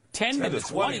 10 to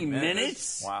 20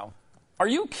 minutes? Wow. Are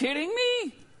you kidding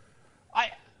me?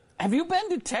 Have you been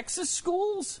to Texas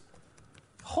schools?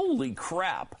 Holy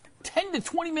crap. 10 to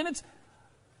 20 minutes?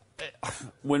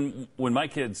 When my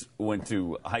kids went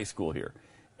to high school here,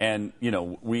 and,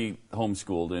 we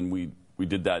homeschooled, and we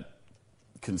did that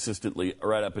consistently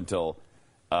right up until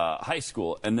high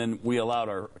school. And then we allowed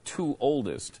our 2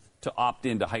 oldest to opt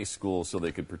into high school so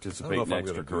they could participate in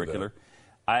extracurricular.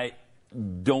 I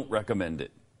don't recommend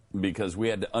it because we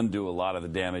had to undo a lot of the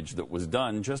damage that was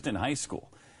done just in high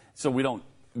school. So we don't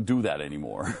do that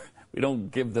anymore. We don't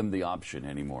give them the option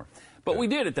anymore. But we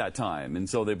did at that time, and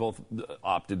so they both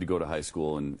opted to go to high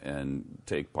school and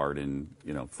take part in,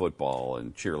 football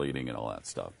and cheerleading and all that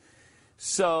stuff.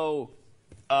 So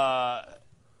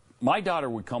my daughter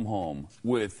would come home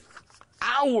with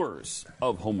hours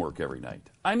of homework every night.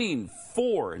 I mean,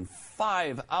 4 and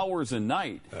 5 hours a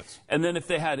night. And then if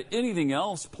they had anything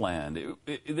else planned,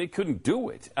 they couldn't do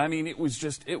it. I mean, it was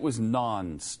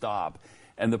nonstop.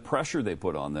 And the pressure they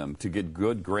put on them to get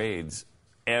good grades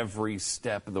every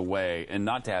step of the way and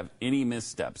not to have any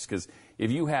missteps, because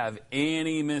if you have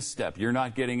any misstep, you're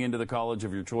not getting into the college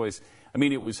of your choice. I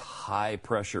mean, it was high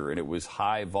pressure and it was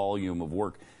high volume of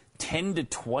work. 10 to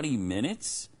 20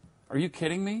 minutes? Are you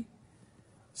kidding me?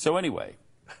 So anyway,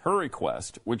 her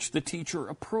request, which the teacher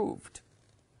approved,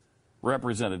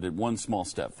 represented one small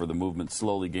step for the movement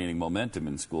slowly gaining momentum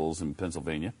in schools in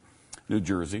Pennsylvania, New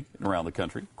Jersey, and around the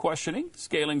country, questioning,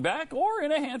 scaling back, or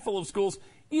in a handful of schools,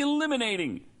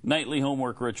 eliminating nightly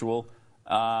homework ritual.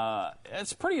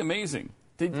 It's pretty amazing.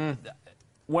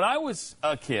 When I was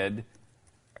a kid,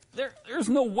 there's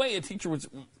no way a teacher would...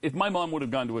 If my mom would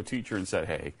have gone to a teacher and said,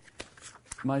 hey,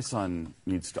 my son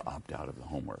needs to opt out of the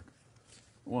homework.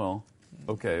 Well,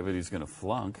 okay, but he's going to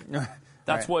flunk. That's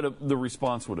right. What the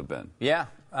response would have been. Yeah.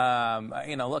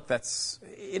 Look,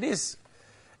 it's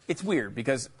weird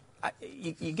because...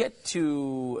 You get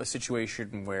to a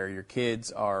situation where your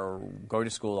kids are going to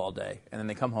school all day, and then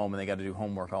they come home and they got to do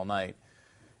homework all night.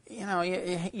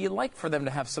 You like for them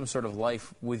to have some sort of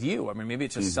life with you. I mean, maybe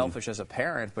it's just selfish as a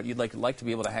parent, but you'd like to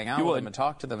be able to hang out with them and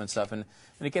talk to them and stuff. And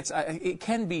it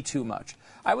can be too much.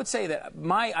 I would say that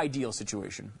my ideal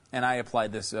situation, and I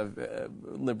applied this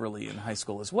liberally in high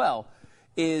school as well,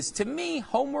 is to me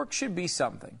homework should be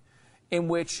something in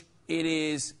which it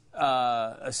is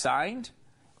assigned.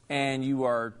 And you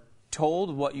are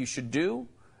told what you should do,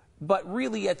 but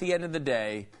really at the end of the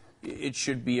day, it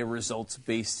should be a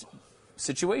results-based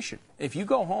situation. If you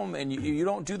go home and you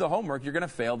don't do the homework, you're going to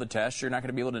fail the test, you're not going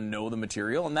to be able to know the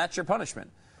material, and that's your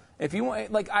punishment. If you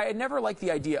want, like, I never liked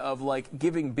the idea of like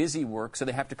giving busy work so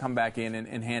they have to come back in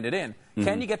and hand it in.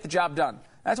 Can you get the job done?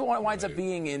 That's what it winds up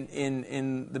being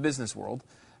in the business world.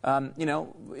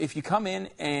 If you come in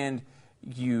and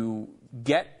you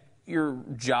get your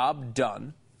job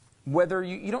done, whether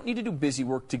you don't need to do busy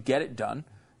work to get it done.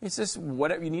 It's just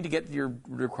whatever you need to get your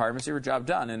requirements of your job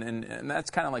done, and that's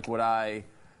kind of like what I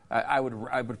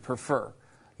would prefer.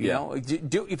 You know, if you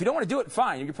don't want to do it,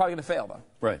 fine. You're probably going to fail though.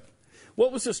 Right.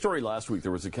 What was the story last week?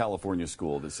 There was a California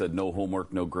school that said no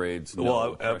homework, no grades,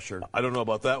 no pressure. I don't know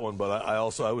about that one, but I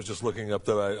was just looking up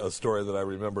a story that I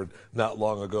remembered not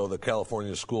long ago. The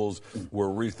California schools were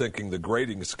rethinking the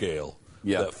grading scale.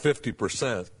 Yeah. That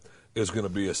 50% is going to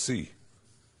be a C.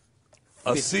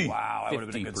 A C. Wow, that would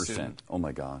have been a good student. Oh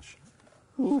my gosh.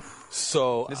 Oof.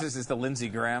 So this is the Lindsey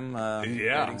Graham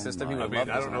grading system. He would love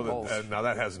I don't know that now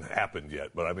that hasn't happened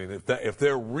yet, but I mean if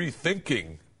they're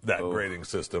rethinking that grading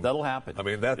system, that'll happen. I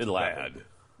mean that's it'll bad. Happen.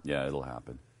 Yeah, it'll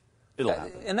happen. It'll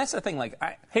happen. And that's the thing. Like,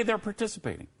 hey, they're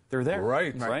participating. They're there.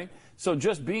 Right. So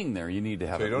just being there, you need to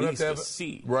have at least a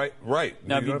C. Right.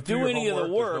 Now, if you do any of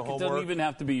the work, it doesn't even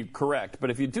have to be correct. But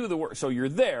if you do the work, so you're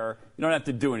there, you don't have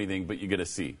to do anything, but you get a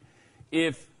C.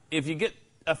 If you get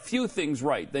a few things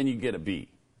right, then you get a B.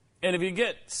 And if you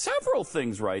get several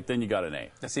things right, then you got an A.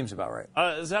 That seems about right.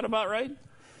 Is that about right?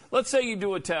 Let's say you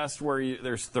do a test where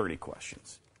there's 30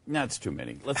 questions. That's too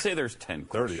many. Let's say there's 10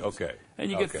 questions. 30, okay. And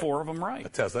you get 4 of them right. A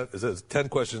test. That is 10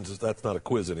 questions. That's not a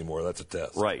quiz anymore. That's a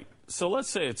test. Right. So let's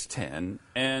say it's 10,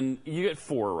 and you get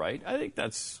 4 right. I think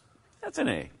that's an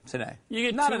A. It's an A. You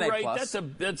get not 2 an A right. plus.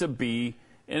 That's a B.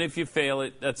 And if you fail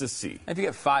it, that's a C. If you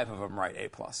get 5 of them right, A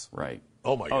plus. Right.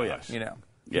 Oh my gosh. Oh yes. You know.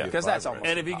 Yeah. Because that's almost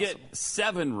And if you impossible. get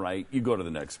 7 right, you go to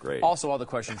the next grade. Also, all the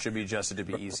questions should be adjusted to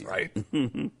be easier. Right.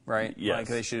 Right? Yes. Like,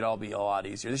 they should all be a lot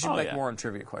easier. They should be more on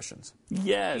trivia questions.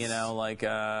 Yes. You know, like,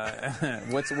 where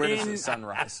does the sun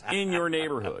rise? In your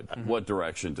neighborhood, what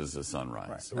direction does the sun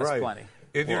rise? That's plenty.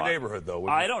 In your neighborhood, though.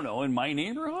 I don't know. In my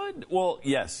neighborhood? Well,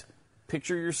 yes.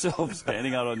 Picture yourself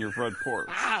standing out on your front porch.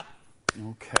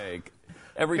 Okay.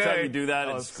 Every time you do that,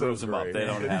 it screws them up. They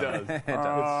don't have it. It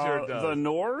sure does. The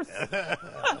North?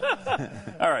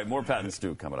 All right, more Pat and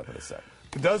Stu coming up in a sec.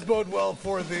 It does bode well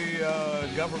for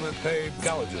the government-paid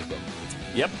colleges, though.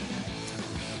 Yep.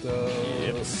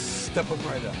 Step them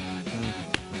right up.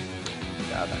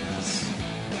 God, that is.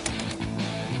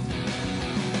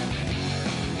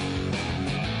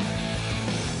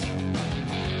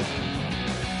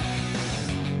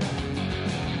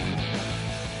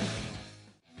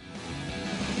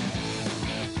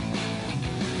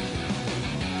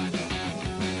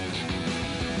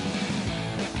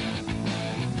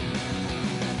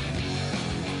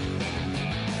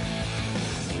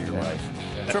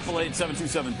 Triple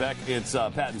 8-727 Beck. It's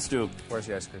Pat and Stu. Where's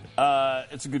the ice cream?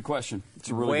 It's a good question. It's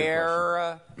a really good question.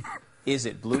 Where is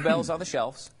it? Bluebell's on the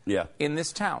shelves. Yeah. In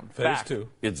this town. Phase 2.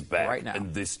 It's back. Right now.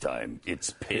 And this time,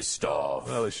 it's pissed off.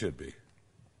 Well, it should be.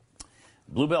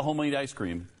 Bluebell homemade ice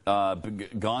cream,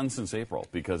 gone since April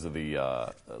because of the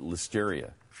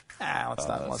listeria.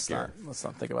 Let's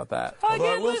not think about that. I Although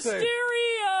get I will listeria!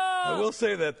 I will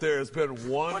say that there has been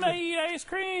when I eat ice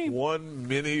cream. one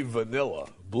mini vanilla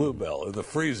Bluebell in the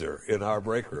freezer in our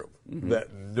break room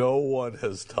that no one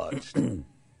has touched. Is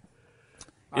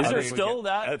there still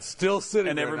that? It's still sitting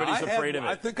and there. everybody's afraid of it.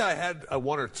 I think I had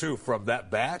 1 or 2 from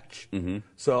that batch.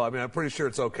 So, I mean, I'm pretty sure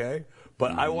it's okay.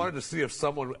 But I wanted to see if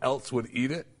someone else would eat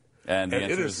it. And the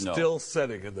it answer is is no. still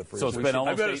sitting in the freezer. So it's been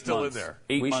almost I bet 8 it's still months. in there.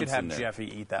 8 We months should have in there.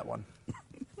 Jeffy eat that one.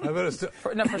 I bet it's still.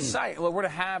 For science. Well, we're to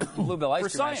have Bluebell ice For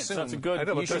cream. science, that's a good. I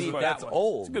know, but You should eat that that's one.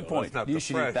 old. It's a good though. point. That's not You the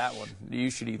should fresh. eat that one.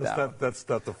 You should eat That's that not, one. that's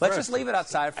not the fresh. Let's just leave it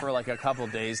outside for like a couple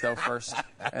of days, though, first,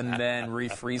 and then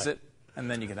refreeze it,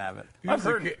 and then you can have it. I've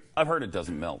heard it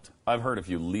doesn't melt. I've heard if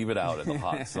you leave it out in the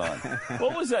hot sun.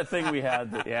 What was that thing we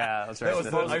had? Yeah, that's right. That was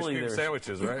the ice Supposedly cream there's-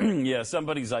 sandwiches, right? Yeah,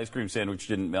 somebody's ice cream sandwich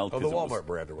didn't melt. Oh, the 'cause it was- Walmart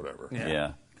brand or whatever.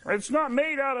 Yeah. It's not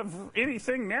made out of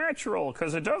anything natural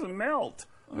because it doesn't melt.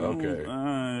 Okay.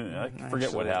 I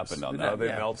forget what happened on that. They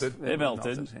melted? They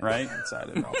melted, yeah. right? Inside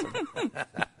it melted.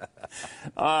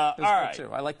 All right. Too.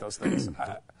 I like those things.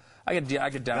 I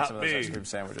could down Not some of those me. ice cream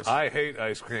sandwiches. I hate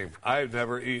ice cream. I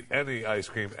never eat any ice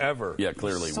cream ever. Yeah,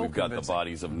 clearly So we've got the convincing.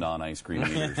 bodies of non-ice cream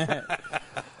eaters.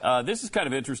 This is kind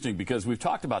of interesting because we've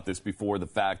talked about this before, the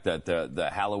fact that the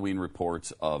Halloween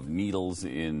reports of needles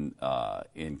in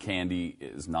candy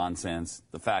is nonsense.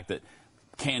 The fact that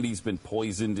candy's been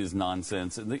poisoned is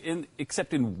nonsense.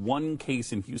 Except in one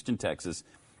case in Houston, Texas,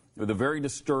 with a very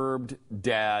disturbed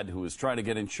dad who was trying to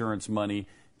get insurance money,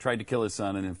 tried to kill his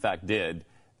son, and in fact did,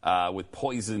 with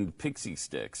poisoned pixie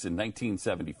sticks in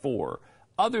 1974.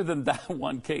 Other than that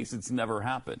one case, it's never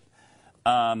happened.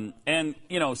 And,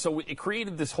 so it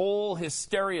created this whole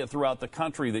hysteria throughout the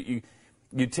country that you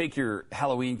take your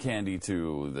Halloween candy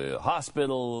to the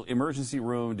hospital emergency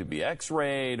room to be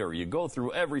x-rayed, or you go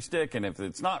through every stick, and if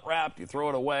it's not wrapped, you throw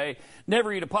it away.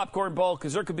 Never eat a popcorn ball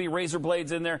because there could be razor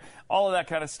blades in there, all of that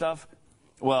kind of stuff.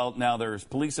 Well, now there's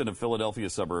police in a Philadelphia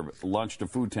suburb launched a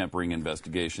food tampering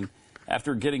investigation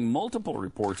after getting multiple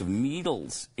reports of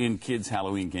needles in kids'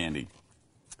 Halloween candy.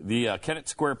 The Kennett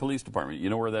Square Police Department, you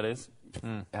know where that is?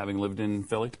 Having lived in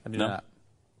Philly? I do not.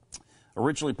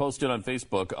 Originally posted on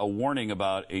Facebook a warning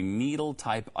about a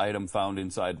needle-type item found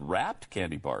inside wrapped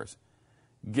candy bars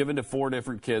given to 4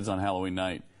 different kids on Halloween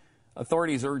night.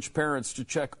 Authorities urged parents to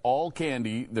check all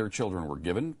candy their children were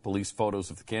given. Police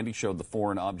photos of the candy showed the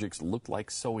foreign objects looked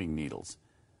like sewing needles.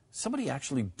 Somebody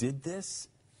actually did this?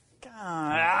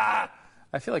 God.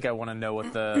 I feel like I want to know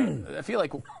what the... I feel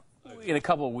like in a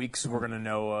couple of weeks we're going to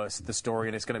know the story,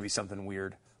 and it's going to be something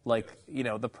weird. Like,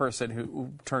 the person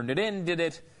who turned it in did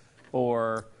it,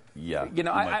 or... Yeah,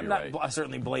 I'm not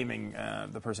certainly blaming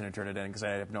the person who turned it in because I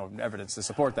have no evidence to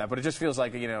support that. But it just feels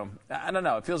like, I don't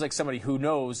know. It feels like somebody who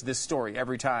knows this story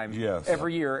every time. Yes.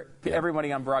 Every year,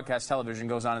 everybody on broadcast television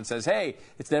goes on and says, hey,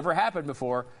 it's never happened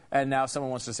before. And now someone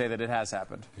wants to say that it has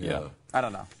happened. Yeah. I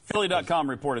don't know. Philly.com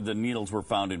reported that needles were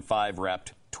found in 5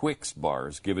 wrapped Twix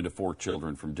bars given to 4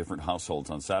 children from different households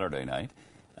on Saturday night.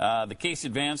 The case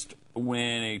advanced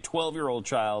when a 12-year-old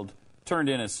child turned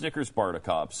in a Snickers bar to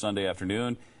cops Sunday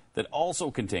afternoon that also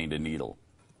contained a needle.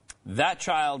 That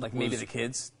child... Like maybe the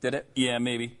kids did it? Yeah,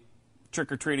 maybe.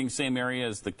 Trick-or-treating, same area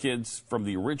as the kids from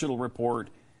the original report.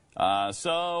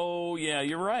 So, yeah,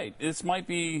 you're right. This might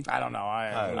be... I don't know.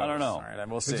 I don't know. All right,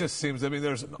 we'll see. It just seems,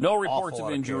 there's no reports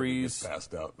of injuries.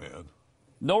 Passed out, man.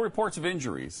 No reports of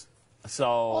injuries. So...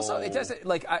 Also, it doesn't...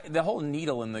 the whole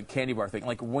needle in the candy bar thing,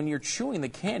 when you're chewing the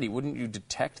candy, wouldn't you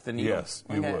detect the needle? Yes,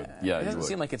 you would. Yeah, it doesn't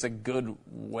seem like it's a good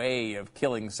way of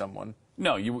killing someone.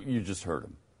 No, you just hurt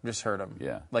him. Just hurt them.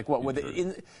 Yeah. Like what?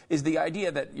 Is the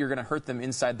idea that you're going to hurt them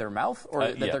inside their mouth, or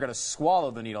that they're going to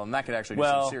swallow the needle, and that could actually do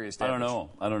some serious damage? I don't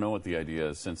know. I don't know what the idea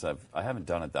is since I haven't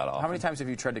done it that often. How many times have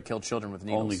you tried to kill children with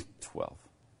needles? Only 12.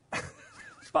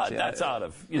 But that's out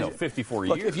of 54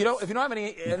 Look, years. if you don't have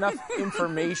enough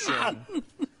information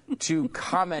to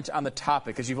comment on the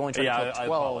topic, because you've only tried to kill 12, I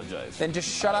apologize. then just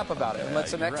shut up about it and let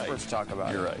some experts talk about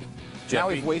it. You're right. Now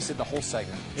we've wasted the whole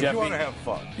segment. If you want to have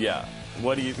fun. Yeah.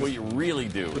 What you really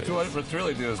do What you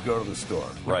really do is go to the store.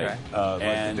 Right. Like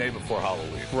and the day before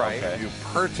Halloween. Right. Okay. You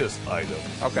purchase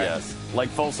items. Okay. Yes. Like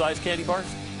full-size candy bars?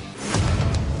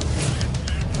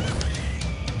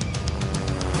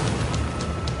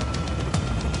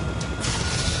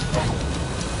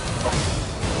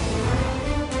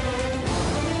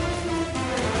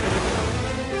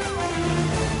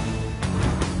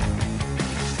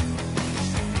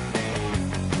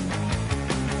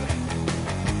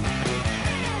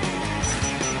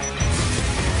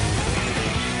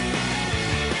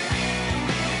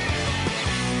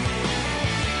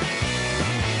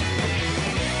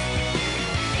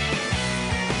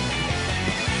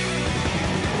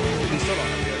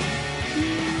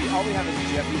 All we have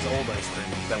is Jeffy's old ice cream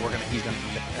that he's gonna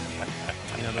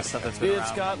eat. The stuff that's been It's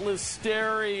around. got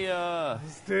listeria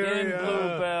in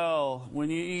Bluebell when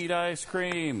you eat ice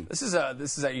cream. This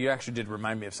is you actually did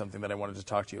remind me of something that I wanted to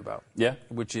talk to you about. Yeah?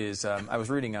 Which is I was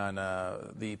reading on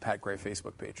the Pat Gray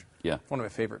Facebook page. Yeah. One of my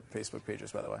favorite Facebook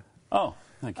pages, by the way. Oh,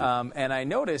 thank you. And I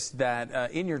noticed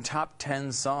that in your top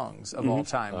 10 songs of all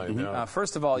time,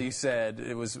 first of all, you said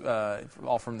it was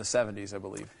all from the 70s, I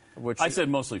believe. Which I said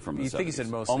mostly from the 70s. You think you said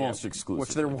mostly? Almost exclusively.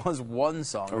 Which there was one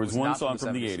song. There was one song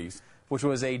from the 70s, 80s. Which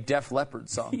was a Def Leppard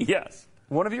song. Yes.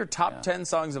 One of your top 10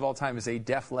 songs of all time is a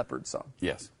Def Leppard song.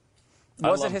 Yes.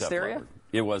 Was I it love Hysteria? Def Leppard.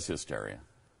 It was Hysteria.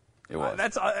 It was.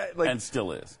 That's and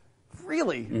still is.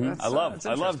 Really? I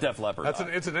love Def Leppard.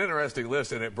 It's an interesting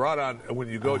list, and it brought on, when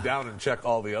you go down and check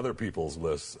all the other people's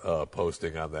lists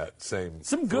posting on that same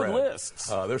Some good thread, lists.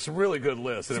 There's some really good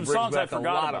lists, and Some it brings songs I back a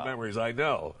forgot lot about. of memories. I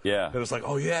know. Yeah. And it's like,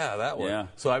 oh yeah, that one. Yeah.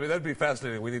 So that'd be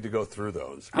fascinating. We need to go through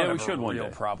those. Yeah, we should one real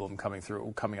day. problem coming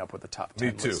up with the top 10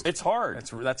 Me too. list. It's hard.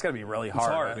 That's got to be really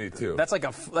hard. hard. Me too. That's like a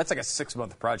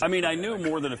 6-month project. I mean, I knew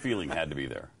More Than a Feeling had to be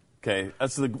there. Okay,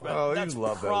 that's you that's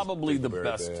love those probably the Dingleberry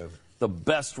best, Band. the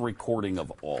best recording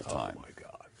of all time. Oh my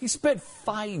God. He spent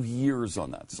 5 years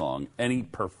on that song, and he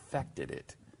perfected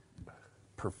it.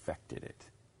 Perfected it.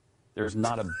 There's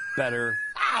not a better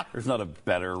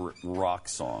rock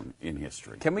song in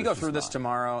history. Can we go There's through just this not.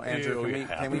 tomorrow, Andrew?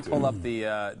 Yeah, Can we pull up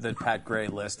the Pat Gray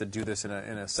list and do this in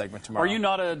a segment tomorrow? Are you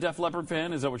not a Def Leppard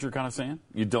fan? Is that what you're kind of saying?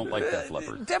 You don't like Def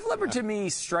Leppard? Def Leppard to me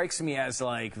strikes me as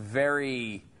like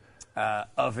very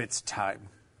of its time.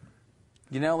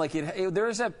 You know, like there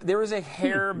is a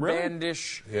hair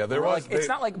bandish. Yeah, there was. It's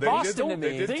not like Boston to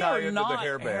me. They are not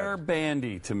hair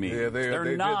bandy to me. Yeah,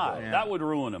 they're not. That would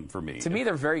ruin them for me. To me,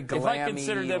 they're very glammy. If I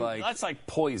consider them, that's like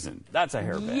Poison. That's a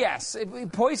hair band. Yes,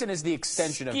 Poison is the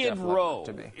extension of Def Leppard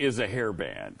to me. Is a hair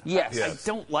band. Yes. I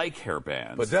don't like hair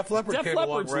bands. But Def Leppard came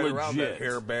along right legit. around that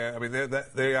hair band. I mean,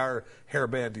 they are hair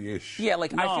bandy-ish. Yeah,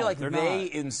 like No, I feel like they're they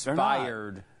not.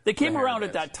 inspired. They came the around hair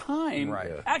at that time. Right.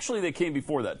 Actually, they came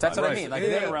before that time. That's what I mean. Like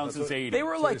they've been around since '80. They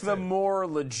were like the more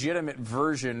legitimate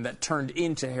version that turned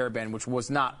into hairband, which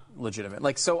was not legitimate.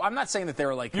 Like, so I'm not saying that they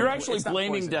were like. You're actually it's not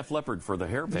blaming Poison. Def Leppard for the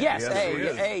hairband. Yes,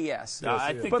 Yes, yes.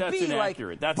 I think but that's B,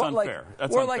 inaccurate. That's but unfair.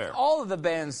 That's or unfair. like all of the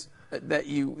bands that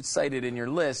you cited in your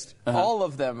list, all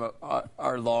of them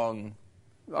are long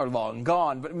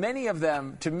gone. But many of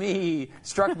them, to me,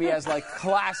 struck me as like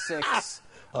classics.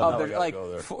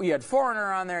 You had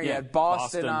Foreigner on there, you had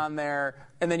Boston on there,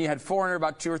 and then you had Foreigner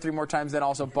about 2 or 3 more times, then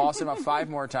also Boston about 5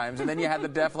 more times, and then you had the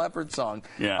Def Leppard song.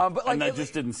 Yeah, but like, and that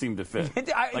just didn't seem to fit.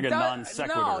 Like a non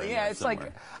sequitur. No, yeah, it's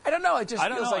like I don't know. It just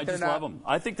feels like I they're just not. love them.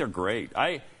 I think they're great.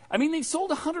 I mean, they sold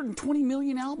 120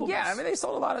 million albums. Yeah, I mean, they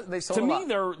sold a lot. To me,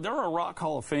 they're a Rock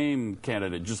Hall of Fame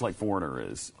candidate, just like Foreigner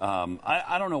is.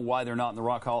 I don't know why they're not in the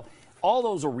Rock Hall. All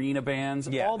those arena bands,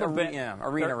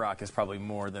 arena rock is probably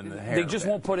more than the hair. They just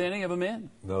won't put any of them in.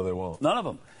 No, they won't. None of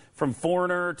them. From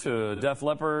Foreigner to Def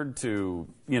Leppard to,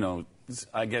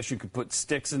 I guess you could put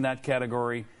Styx in that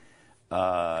category.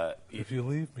 If You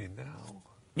Leave Me Now.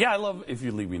 Yeah, I love If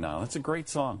You Leave Me Now. That's a great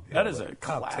song. Yeah, that is a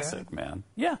classic, man.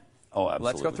 Yeah. Oh, absolutely.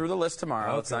 Let's go through the list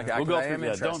tomorrow. Okay. I am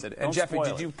interested. And Jeffy,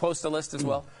 did you post a list as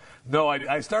well? No,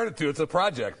 I started to. It's a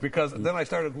project because then I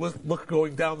started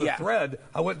going down the thread.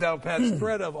 I went down Pat's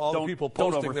thread of all the people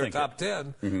posting their top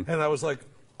 10, and I was like,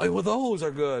 "Oh, well, those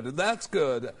are good, and that's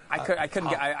good." I couldn't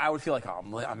get. I would feel like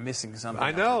I'm missing something.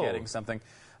 I know. I'm forgetting something.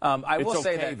 I will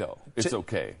say that though. It's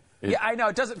okay. Yeah, I know.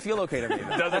 It doesn't feel okay to me.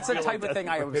 That's the type of thing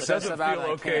I obsess about. It doesn't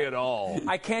feel okay at all.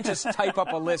 I can't just type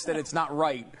up a list and it's not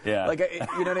right. Yeah. Like,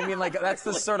 you know what I mean? Like, that's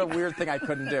the sort of weird thing I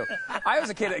couldn't do. I was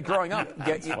a kid growing up.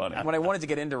 When I wanted to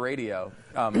get into radio,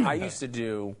 I used to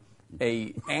do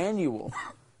a annual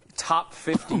top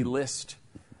 50 list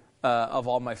of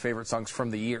all my favorite songs from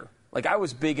the year. Like, I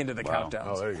was big into the countdowns.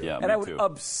 Oh, there you go. Yeah, and I would too.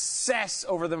 obsess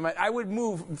over them. I would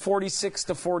move 46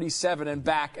 to 47 and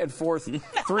back and forth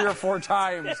 3 or 4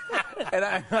 times.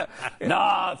 And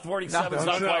 47 is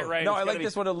not quite right. No, I like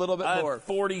this one a little bit more.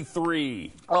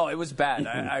 43. Oh, it was bad.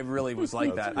 I really was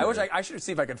like that. I should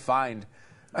see if I could find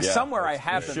somewhere I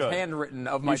have them handwritten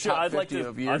of my top 50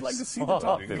 of years. I'd like to see the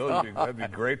top 50. That'd be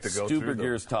great to go through. Stupid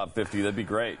Gear's top 50. That'd be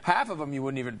great. Half of them you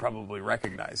wouldn't even probably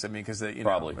recognize. I mean, because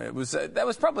Probably. it was that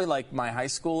was probably like my high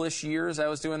school-ish years. I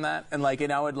was doing that, and I'd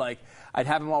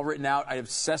have them all written out. I'd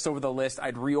obsess over the list.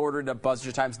 I'd reorder it a bunch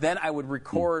of times. Then I would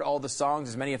record all the songs,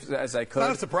 as many as I could.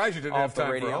 Not a surprise you didn't have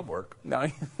time for homework. No,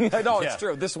 it's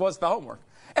true. This was the homework.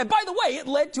 And by the way, it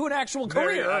led to an actual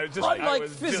career, unlike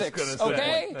physics.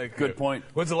 Okay? Good point.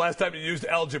 When's the last time you used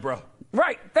algebra?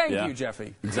 Right. Thank you,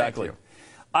 Jeffy. Exactly.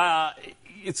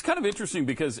 It's kind of interesting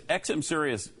because XM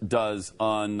Sirius does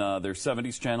on their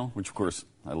 70s channel, which of course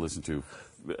I listen to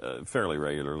fairly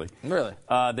regularly. Really?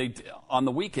 They on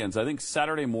the weekends, I think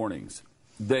Saturday mornings,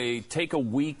 they take a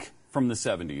week from the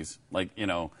 70s,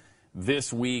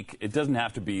 this week. It doesn't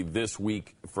have to be this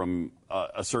week from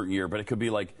a certain year, but it could be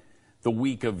like the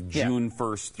week of June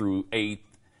 1st through 8th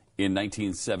in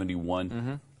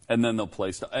 1971. And then they'll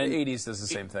play stuff. The 80s does the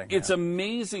same thing. It's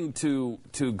amazing to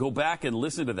go back and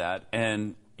listen to that.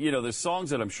 And, there's songs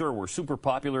that I'm sure were super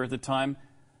popular at the time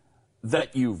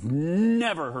that you've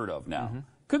never heard of now.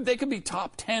 They could be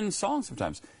top 10 songs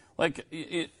sometimes.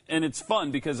 And it's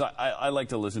fun because I like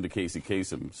to listen to Casey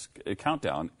Kasem's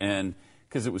Countdown, and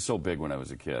because it was so big when I was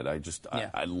a kid.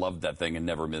 I loved that thing and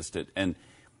never missed it. And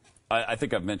I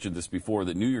think I've mentioned this before,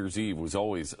 that New Year's Eve was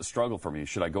always a struggle for me.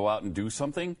 Should I go out and do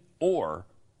something or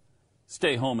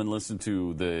stay home and listen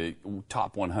to the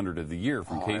top 100 of the year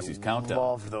from Casey's Countdown? I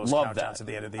love those countdowns at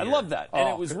the end of the year. I love that. And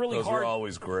it was really those hard. Those were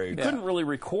always great. You couldn't really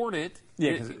record it.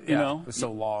 It was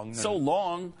so long. So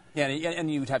long. Yeah, and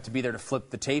you'd have to be there to flip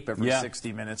the tape every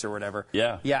 60 minutes or whatever.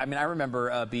 Yeah. Yeah, I mean, I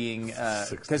remember being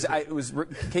because it was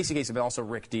Casey Kasem, but also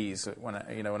Rick Dees when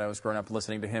I was growing up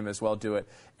listening to him as well do it,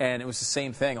 and it was the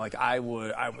same thing. Like I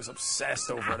was obsessed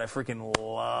over it. I freaking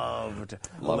loved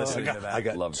listening to that. I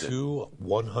got loved 2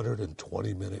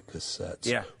 120-minute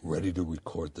cassettes ready to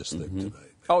record this thing tonight.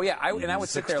 Oh yeah, I would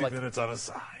sit there 60 minutes on a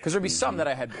side. because there'd be some that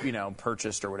I had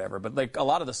purchased or whatever, but like a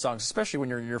lot of the songs, especially when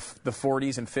you're in the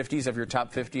 40s and 50s of your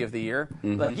top 50 of the year,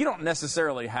 like you don't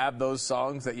necessarily have those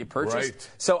songs that you purchased. Right.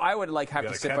 So I would like have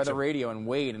to sit by catch the 'em. radio and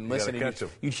wait and listen. And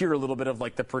you'd hear a little bit of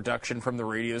like the production from the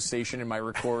radio station in my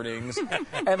recordings,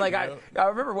 and like I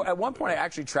remember at one point I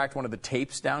actually tracked one of the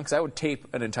tapes down because I would tape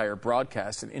an entire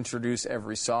broadcast and introduce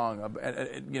every song,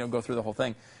 and go through the whole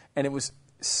thing, and it was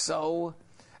so.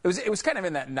 It was kind of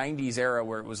in that 90s era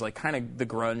where it was like kind of the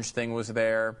grunge thing was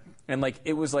there. And like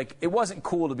it wasn't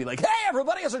cool to be like, hey,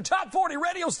 everybody, it's our top 40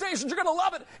 radio stations. You're going to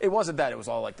love it. It wasn't that. It was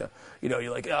all like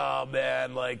you're like, oh,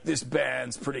 man, like this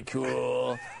band's pretty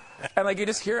cool. And like you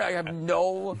just hear I have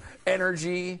no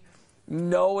energy,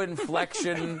 no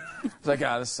inflection. It's like,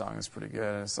 this song is pretty good.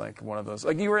 And it's like one of those.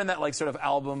 Like you were in that like sort of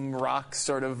album rock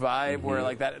sort of vibe where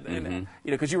like that, and,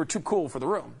 because you were too cool for the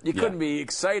room. You couldn't be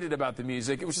excited about the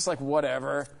music. It was just like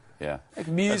whatever. Yeah. Like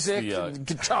music and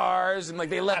guitars, and like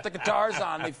they left the guitars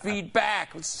on, they feed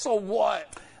back. So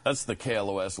what? That's the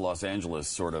KLOS Los Angeles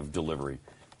sort of delivery.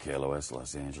 KLOS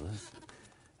Los Angeles.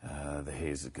 The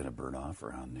haze is going to burn off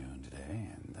around noon today,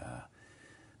 and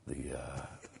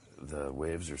the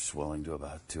waves are swelling to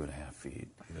about 2.5 feet.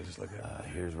 Just like that.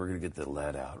 We're going to get the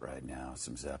lead out right now,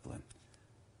 some Zeppelin.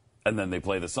 And then they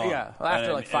play the song. Yeah,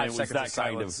 after like 5 seconds seconds of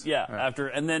silence. After,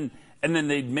 and then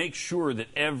they'd make sure that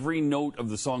every note of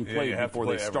the song played before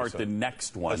they start the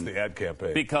next one. That's the ad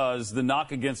campaign. Because the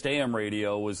knock against AM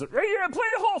radio was, right here, play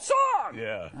the whole song!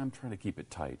 Yeah. I'm trying to keep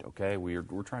it tight, okay? We're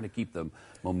trying to keep the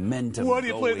momentum What, do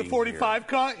you play the going 45 here.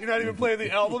 cut? You're not even playing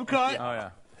the album cut? Oh, yeah.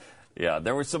 Yeah,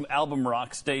 there were some album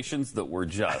rock stations that were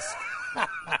just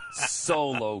so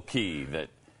low-key that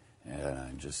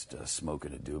I'm just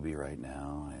smoking a doobie right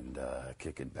now and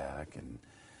kicking back and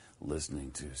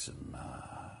listening to some...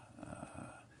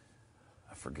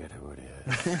 I forget who it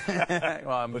is.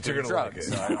 Well, but you're going to like it.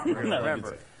 So I don't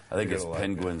remember. I think it's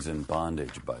Penguins in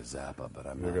Bondage by Zappa, but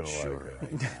I'm not sure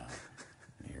like right now.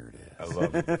 Here it is. I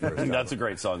love it. That's a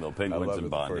great song, though, Penguins in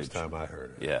Bondage. The first time I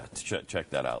heard it. Yeah,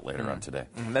 check that out later on today.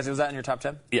 Was that in your top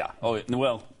 10? Yeah. Oh,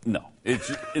 well, no.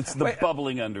 It's the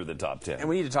bubbling under the top 10. And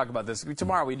we need to talk about this.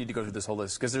 Tomorrow we need to go through this whole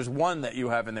list because there's one that you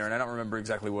have in there, and I don't remember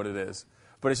exactly what it is.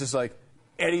 But it's just like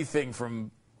anything from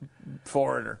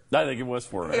Foreigner. I think it was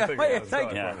Foreigner.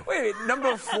 Yeah, wait,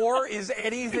 number 4 is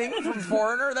anything from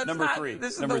Foreigner? That's number 3.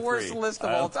 This is number the worst 3. list of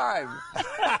all time.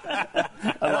 I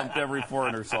lumped every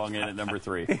Foreigner song in at number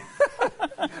 3.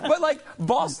 But like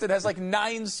Boston has like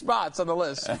 9 spots on the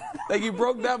list. Like you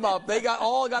broke them up. They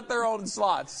all got their own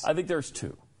slots. I think there's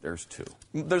 2.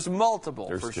 There's multiple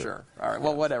for 2. sure. All right.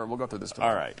 Well, whatever. We'll go through this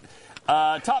tomorrow. All right.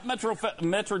 Top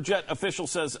Metrojet official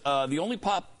says the only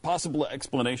possible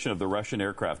explanation of the Russian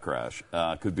aircraft crash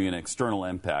could be an external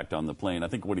impact on the plane. I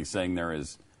think what he's saying there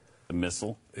is a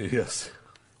missile. Yes.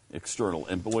 External.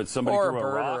 What, somebody or threw a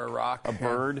bird or a rock. A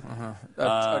bird.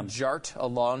 A jart, a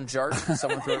lawn jart.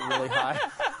 Someone threw it really high.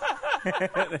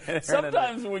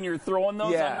 Sometimes when you're throwing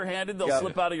those underhanded, they'll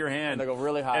slip out of your hand. And they go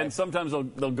really high. And sometimes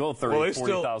they'll go 30,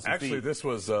 40,000 feet. Actually, this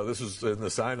was in the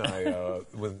Sinai,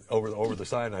 over the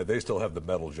Sinai, they still have the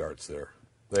metal jarts there.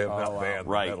 They have not banned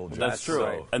the metal jarts. That's true.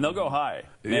 So. And they'll go high.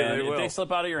 Yeah, and if they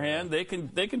slip out of your hand, they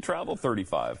can travel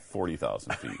 35,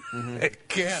 40,000 feet. They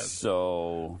can.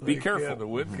 So be careful. Yeah, the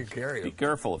wind can carry them. Be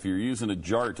careful if you're using a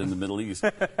jart in the Middle East.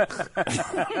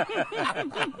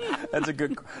 That's a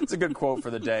good quote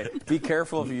for the day. Be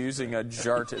careful if you're using a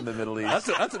jart in the Middle East.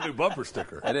 That's a new bumper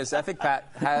sticker. It is. I think Pat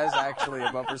has actually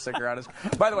a bumper sticker on his.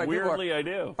 By the way, weirdly, I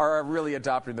do. Are really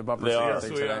adopting the bumper sticker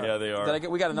thing today. Yeah, they are.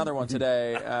 We got another one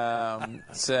today.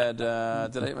 Said,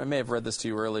 I may have read this to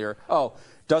you earlier. Oh,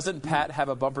 doesn't Pat have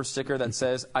a bumper sticker that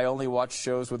says, I only watch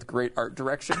shows with great art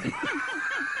direction?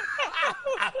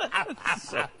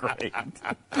 So great.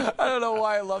 I don't know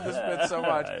why I love this bit so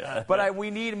much. But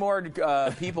we need more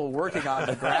people working on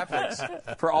the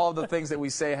graphics for all of the things that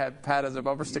we say Pat has a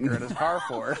bumper sticker in his car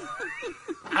for.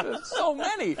 There's so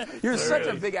many. You're such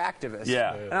a big activist.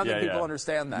 Yeah. I don't think people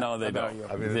understand that. No, they don't. You.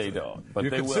 I mean, they don't. But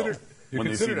they will You when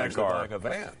they see my car. buying a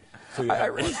van. So you have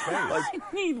more space. I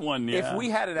need one, yeah. If we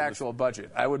had an actual budget,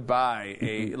 I would buy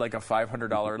a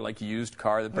 $500 used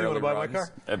car that barely runs. You want to buy my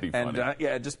car? That'd be funny.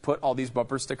 And just put all these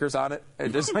bumper stickers on it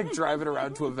and just drive it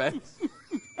around to events.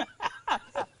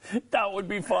 That would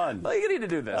be fun. Well, you need to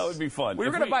do this. That would be fun. We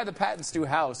were going to buy the Pat and Stu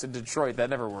house in Detroit. That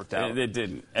never worked out. It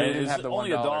didn't. And it didn't was have the only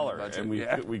 $1 $1, and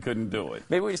we couldn't do it.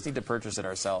 Maybe we just need to purchase it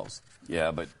ourselves.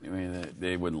 Yeah, but I mean,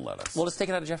 they wouldn't let us. We'll just take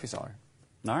it out of Jeffy's salary.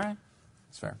 All right.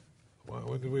 That's fair.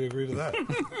 When did we agree to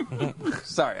that?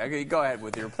 Sorry, go ahead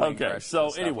with your plane Okay, crash so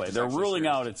stuff, anyway, which is they're actually ruling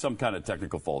serious. out it's some kind of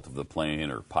technical fault of the plane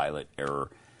or pilot error.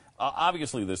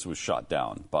 obviously this was shot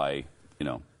down by,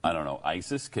 I don't know,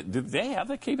 ISIS. Did they have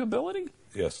that capability?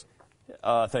 Yes.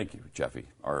 Thank you, Jeffy,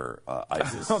 our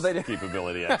ISIS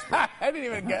capability expert. I didn't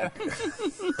even get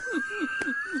it.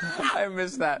 I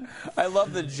missed that. I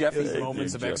love the Jeffy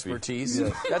moments of expertise.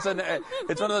 Yes. It's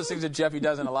one of those things that Jeffy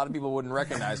does, and a lot of people wouldn't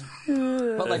recognize.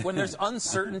 But like when there's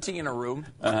uncertainty in a room,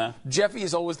 Jeffy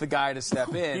is always the guy to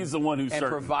step in. He's the one who's and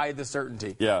certain. Provide the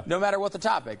certainty. Yeah. No matter what the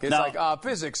topic. It's now, like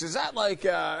physics. Is that like?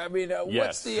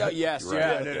 What's the? Yes. Right.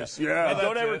 Yeah, it is. Yeah. And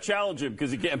don't ever challenge him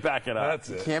because he can't back it up. That's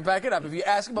it. Can't back it up. If you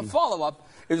ask him a follow-up,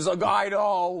 it's like, I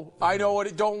know what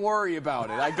it. Don't worry about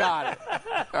it. I got it.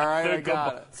 All right, I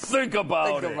got it. Think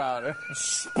about it.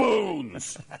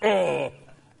 Spoons. Oh.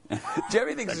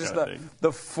 Jeffy thinks just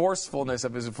the forcefulness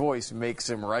of his voice makes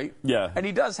him right. Yeah. And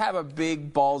he does have a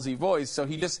big, ballsy voice, so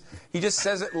he just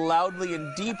says it loudly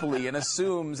and deeply and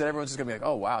assumes that everyone's just going to be like,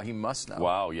 oh, wow, he must know.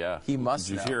 Wow, yeah. He must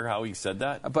know. Did you hear how he said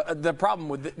that? But the problem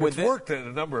with it's worked in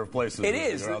a number of places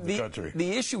around the country.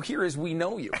 The issue here is we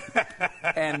know you.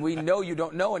 And we know you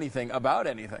don't know anything about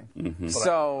anything.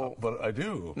 Mm-hmm. But I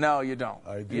do. No, you don't.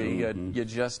 I do. You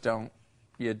just don't.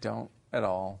 You don't at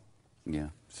all. Yeah,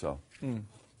 so...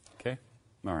 Okay.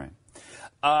 All right.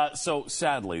 So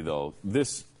sadly, though,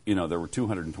 there were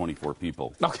 224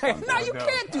 people. Okay. No, you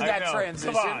can't do that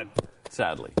transition. Come on.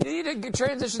 Sadly. You need to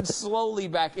transition slowly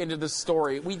back into the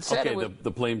story. We said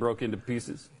the plane broke into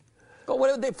pieces. But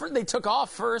what did they took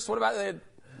off first? What about it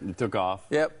took off.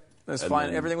 Yep. It was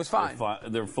fine. Everything was fine.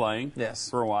 They were flying.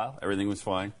 Yes. For a while. Everything was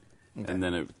fine. Okay. And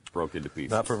then it broke into pieces.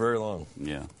 Not for very long.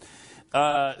 Yeah.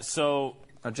 So...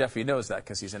 Now, Jeffy knows that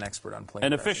because he's an expert on plane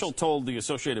An crashes. official told the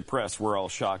Associated Press, we're all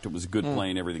shocked. It was a good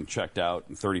plane. Everything checked out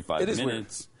in 35 minutes. Weird.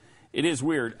 It is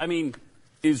weird. I mean,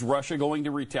 is Russia going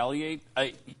to retaliate?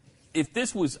 If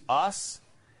this was us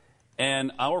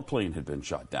and our plane had been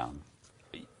shot down,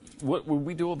 what would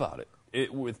we do about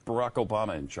it with Barack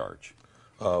Obama in charge?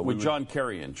 With John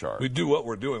Kerry in charge? We'd do what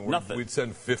we're doing. Nothing. We'd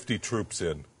send 50 troops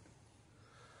in.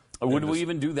 Would we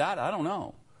even do that? I don't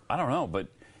know. But...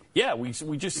 Yeah, we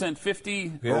just sent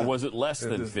 50, or was it less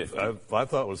than 50? I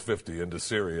thought it was 50 into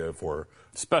Syria for...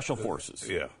 Special forces.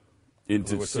 Yeah.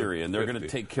 Into Syria, and they're going to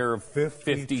take care of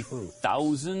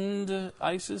 50,000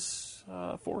 ISIS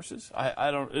forces?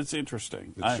 I don't... It's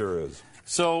interesting. It sure is.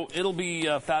 So it'll be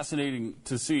fascinating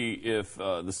to see if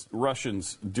the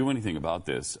Russians do anything about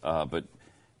this, but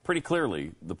pretty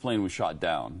clearly the plane was shot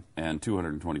down, and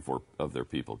 224 of their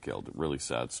people killed. A really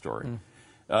sad story.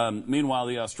 Meanwhile,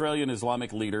 the Australian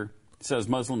Islamic leader says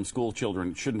Muslim school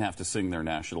children shouldn't have to sing their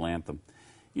national anthem.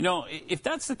 If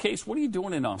that's the case, what are you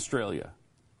doing in Australia?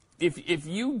 If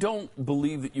you don't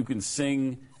believe that you can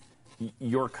sing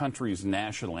your country's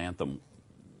national anthem,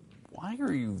 why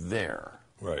are you there?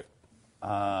 Right.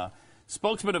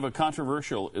 Spokesman of a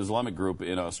controversial Islamic group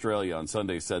in Australia on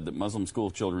Sunday said that Muslim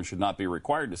school children should not be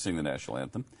required to sing the national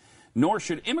anthem, nor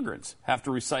should immigrants have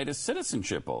to recite a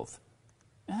citizenship oath.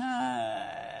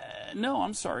 No,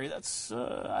 I'm sorry. That's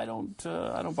I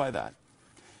don't buy that.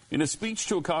 In a speech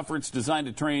to a conference designed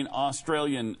to train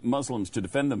Australian Muslims to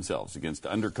defend themselves against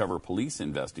undercover police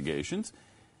investigations,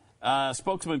 a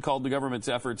spokesman called the government's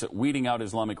efforts at weeding out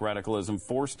Islamic radicalism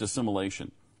forced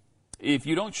assimilation. If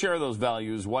you don't share those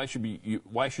values, why should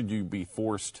you be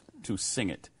forced to sing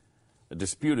it? A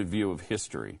disputed view of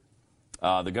history.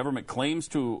 The government claims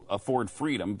to afford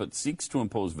freedom, but seeks to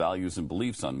impose values and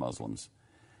beliefs on Muslims.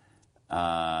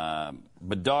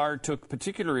 Badar took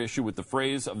particular issue with the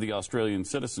phrase of the Australian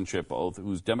citizenship oath,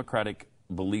 whose democratic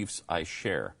beliefs I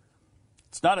share.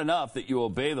 It's not enough that you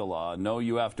obey the law. No,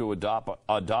 you have to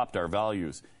adopt our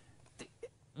values.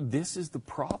 This is the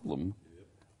problem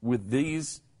with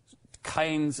these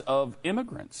kinds of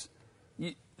immigrants.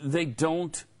 They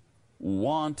don't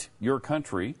want your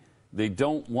country. They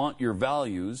don't want your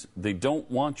values. They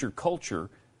don't want your culture,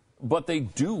 but they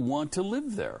do want to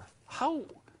live there. How?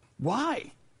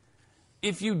 Why?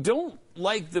 If you don't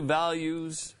like the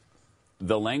values,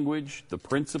 the language, the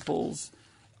principles,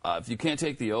 if you can't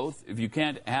take the oath, if you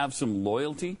can't have some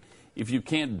loyalty, if you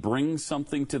can't bring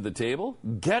something to the table,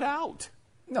 get out.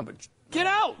 No, but get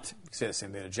out. You can say the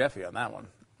same thing to Jeffy on that one.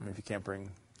 I mean, if you can't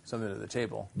bring something to the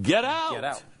table, get out. Get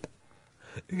out.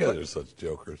 You guys are such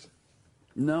jokers.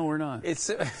 No, we're not. It's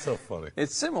so funny.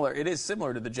 It's similar. It is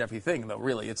similar to the Jeffy thing, though.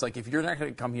 Really, it's like if you're not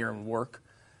going to come here and work,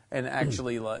 and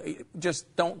actually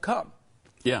just don't come.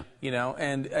 Yeah.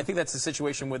 And I think that's the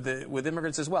situation with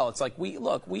immigrants as well. It's like we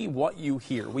want you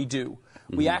here. We do.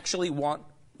 Mm-hmm. We actually want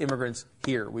immigrants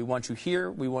here. We want you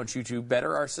here. We want you to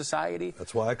better our society.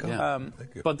 That's why I come. Yeah.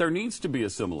 Thank you. But there needs to be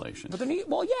assimilation. But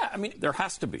there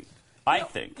has to be. I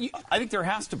think there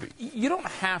has to be. You don't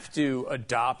have to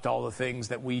adopt all the things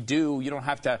that we do. You don't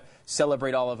have to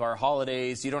celebrate all of our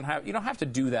holidays. You don't have to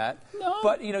do that. No,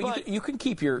 but you can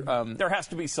keep your. There has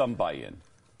to be some buy-in.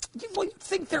 You'd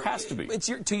think there has to be.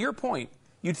 To your point,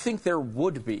 you'd think there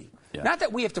would be. Yeah. Not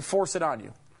that we have to force it on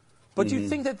you, but you'd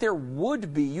think that there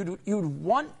would be. You'd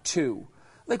want to.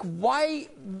 Like why?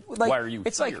 Like, why are you?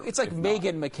 It's like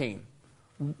Meghan McCain.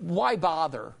 Why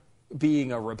bother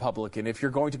being a Republican if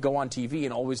you're going to go on TV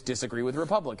and always disagree with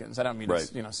Republicans? I don't mean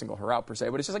to single her out per se,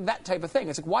 but it's just like that type of thing.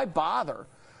 It's like why bother?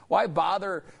 Why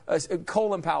bother?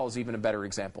 Colin Powell is even a better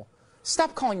example.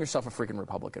 Stop calling yourself a freaking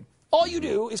Republican. All you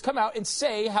do is come out and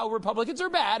say how Republicans are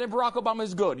bad and Barack Obama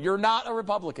is good. You're not a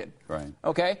Republican. Right.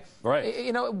 Okay?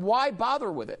 Right. Why bother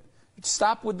with it?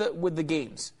 Stop with the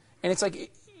games. And it's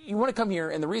like you want to come here,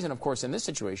 and the reason, of course, in this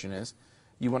situation is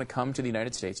you want to come to the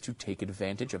United States to take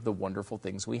advantage of the wonderful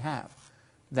things we have.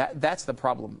 That's the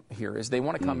problem here, is they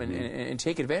want to come and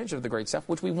take advantage of the great stuff,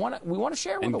 which we want to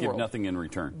share with the world. And give nothing in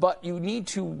return. But you need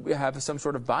to have some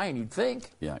sort of buy-in, you'd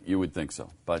think. Yeah, you would think so.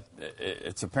 But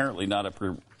it's apparently not a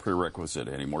prerequisite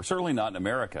anymore. Certainly not in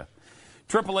America.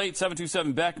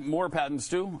 888-727-BECK. More Pat and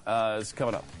Stu is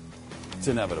coming up. It's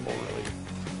inevitable, really.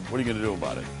 What are you going to do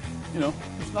about it?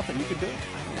 There's nothing you can do.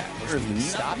 There's nothing.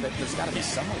 Stop it. There's got to be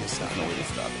some way to stop it. No way to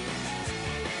stop it.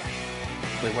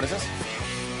 Wait, what is this?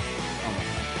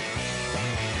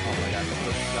 Oh my God.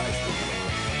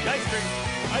 Ice cream.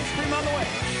 Ice cream on the way.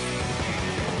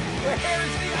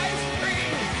 Where's the ice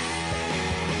cream?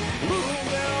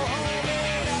 Bluebell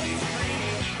homemade ice cream.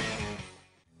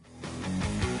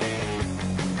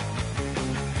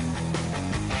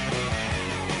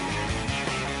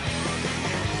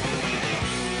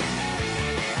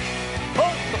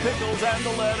 Oh, the pickles and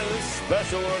the lettuce,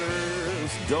 special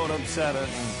orders, don't upset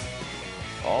us.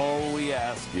 All we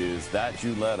ask is that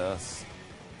you let us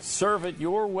serve it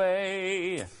your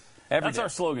way. That's our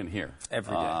slogan here.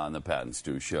 Every day. On the Pat and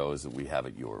Stu show is that we have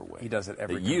it your way. He does it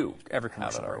every have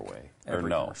commercial it our break. way. Every or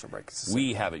no, commercial break.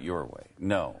 we have it your way.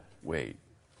 No, wait.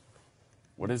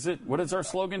 What is it? What is our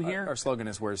slogan here? Our slogan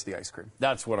is, where's the ice cream?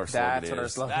 That's what our slogan is. That's what our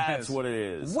slogan That's what it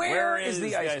is. Where is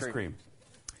the ice cream?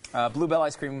 Bluebell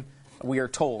ice cream, we are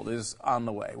told, is on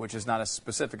the way, which is not as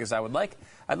specific as I would like.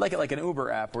 I'd like it like an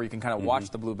Uber app where you can kind of watch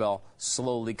the Bluebell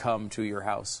slowly come to your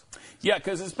house. Yeah,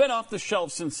 because it's been off the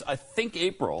shelf since, I think,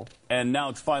 April, and now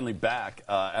it's finally back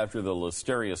after the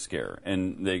Listeria scare.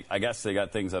 And I guess they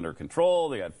got things under control.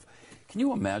 Can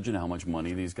you imagine how much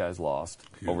money these guys lost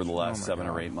over the last 7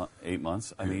 or 8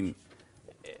 months? I mean,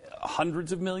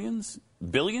 hundreds of millions?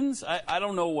 Billions? I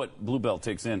don't know what Bluebell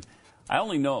takes in. I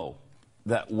only know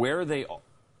that where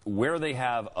they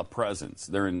have a presence,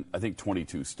 they're in, I think,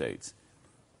 22 states.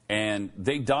 And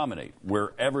they dominate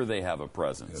wherever they have a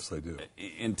presence. Yes, they do.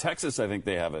 In Texas, I think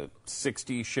they have a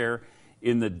 60 share.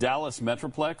 In the Dallas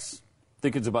Metroplex, I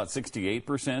think it's about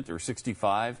 68% or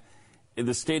 65%. In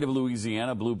the state of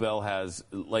Louisiana, Bluebell has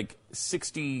like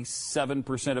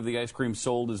 67% of the ice cream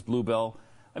sold is Bluebell.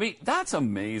 I mean, that's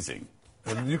amazing.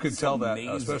 And you can tell that,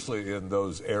 especially in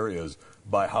those areas,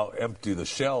 by how empty the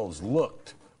shelves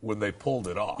looked when they pulled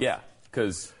it off. Yeah,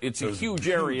 because it's a huge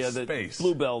area that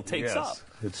Bluebell takes up.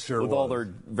 It sure with all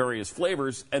their various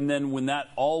flavors. And then when that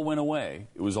all went away,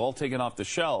 it was all taken off the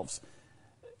shelves.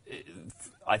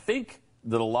 I think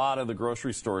that a lot of the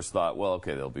grocery stores thought, well,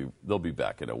 okay, they'll be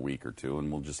back in a week or two,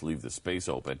 and we'll just leave the space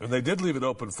open. And they did leave it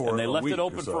open for a week. And they left it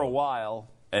open for a while,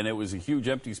 and it was a huge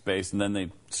empty space, and then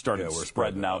they started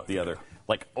spreading out the other,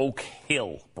 like Oak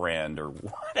Hill brand or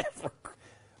whatever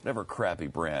crappy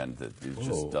brand that is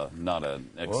just not an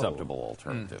acceptable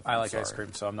alternative. I like ice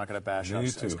cream, so I'm not going to bash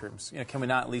ice creams. Can we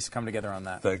not at least come together on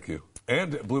that? Thank you.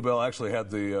 And Bluebell actually had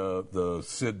the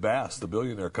Sid Bass, the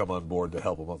billionaire, come on board to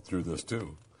help him up through this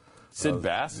too. Sid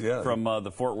Bass from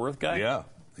the Fort Worth guy? Yeah.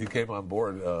 He came on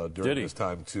board during this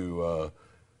time to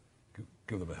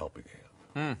give them a helping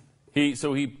hand.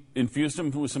 So he infused him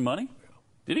with some money? Yeah.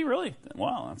 Did he really?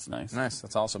 Wow, that's nice. Nice.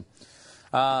 That's awesome.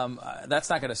 That's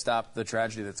not going to stop the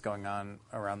tragedy that's going on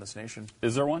around this nation.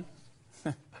 Is there one?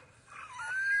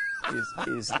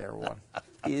 Is there one?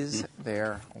 Is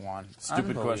there one?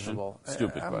 Stupid question.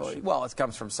 Stupid question. Well, it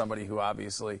comes from somebody who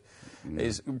obviously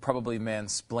is probably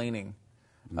mansplaining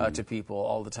to people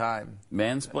all the time.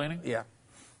 Mansplaining? Yeah.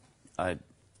 I'm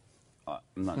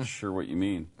not sure what you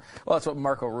mean. Well, that's what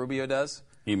Marco Rubio does.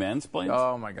 He mansplains?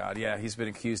 Oh, my God. Yeah, he's been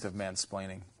accused of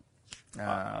mansplaining.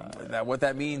 What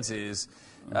that means is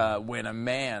when a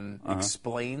man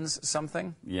explains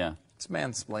something, it's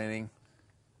mansplaining.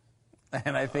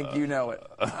 And I think you know it.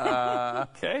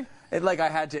 Okay. I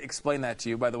had to explain that to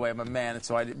you. By the way, I'm a man,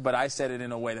 but I said it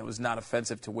in a way that was not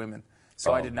offensive to women.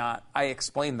 So I did not. I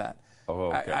explained that.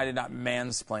 Oh, okay. I did not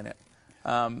mansplain it.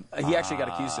 He actually got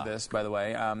accused of this, by the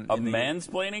way. Of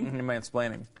mansplaining?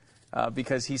 Mansplaining.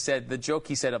 Because he said, the joke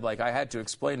he said of like, I had to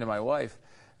explain to my wife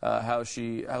how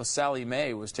Sally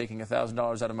Mae was taking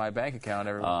 $1,000 out of my bank account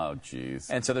every week. Oh, jeez.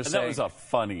 And so they're saying that was a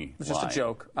funny It's just line. a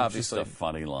joke, obviously. It's just a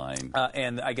funny line.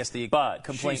 And I guess the But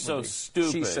complaint she's so would be,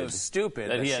 stupid. She's so stupid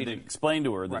that he she had to didn't- explain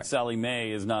to her that Right. Sally Mae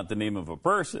is not the name of a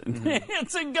person.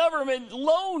 It's a government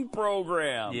loan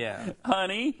program. Yeah.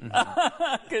 Honey.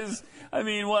 Because, I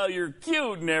mean, while you're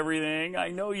cute and everything, I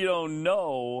know you don't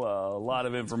know a lot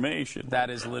of information. That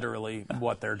is literally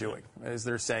what they're doing, is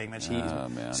they're saying that she...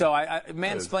 man. So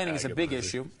mansplaining is a big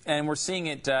issue, and we're seeing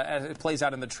it as it plays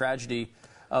out in the tragedy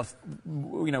of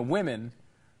women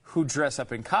who dress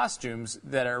up in costumes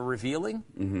that are revealing.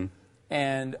 Mm-hmm.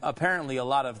 And apparently a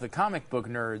lot of the comic book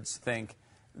nerds think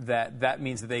that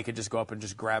means that they could just go up and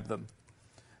just grab them.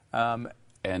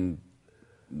 And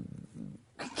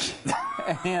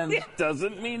it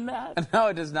doesn't mean that. No,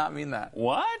 it does not mean that.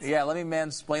 What? Yeah, let me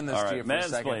mansplain this All to right, you for a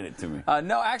second. mansplain it to me.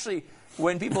 No, actually,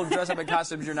 when people dress up in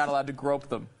costumes, you're not allowed to grope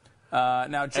them.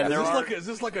 Now, Jeff, Is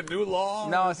this like a new law?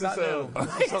 No, Is it's not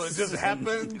this new. So it just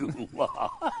happened?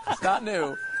 It's not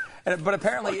new. But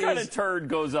apparently What kind of turd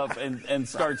goes up and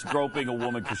starts groping a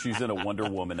woman because she's in a Wonder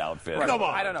Woman outfit? Right. Come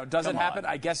on. I don't know. Does it happen?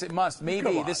 I guess it must.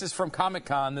 Maybe. This is from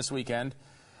Comic-Con this weekend.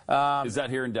 Is that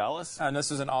here in Dallas? And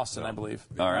this is in Austin, I believe.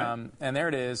 All right. And there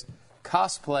it is.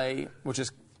 Cosplay, which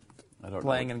is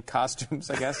playing in costumes,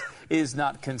 I guess, is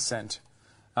not consent.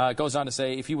 It goes on to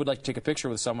say, if you would like to take a picture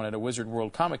with someone at a Wizard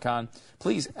World Comic-Con,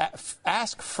 please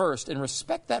ask first and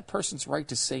respect that person's right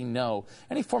to say no.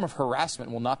 Any form of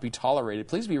harassment will not be tolerated.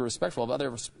 Please be respectful of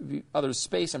others'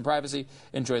 space and privacy.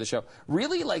 Enjoy the show.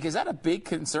 Really? Like, is that a big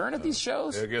concern at these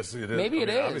shows? I guess it is. Maybe it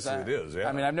is. Obviously it is, yeah.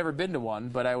 I mean, I've never been to one,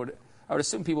 but I would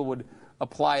assume people would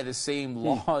apply the same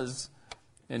laws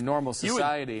in normal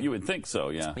society. You would think so,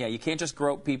 yeah. Yeah, you can't just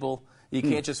grope people. You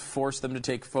can't just force them to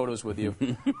take photos with you,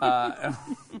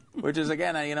 which is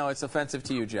again, it's offensive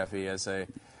to you, Jeffy, as a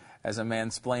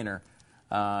mansplainer.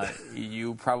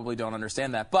 You probably don't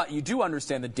understand that, but you do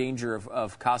understand the danger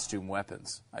of costume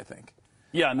weapons, I think.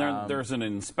 Yeah, and there's an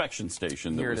inspection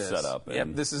station that Here it was is. set up. Yep,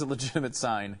 this is a legitimate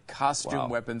sign: costume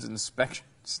weapons inspection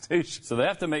station. So they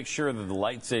have to make sure that the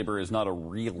lightsaber is not a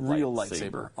real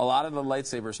lightsaber. A lot of the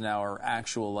lightsabers now are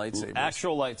actual lightsabers.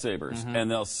 Actual lightsabers,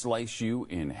 and they'll slice you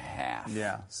in half.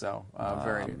 Yeah, so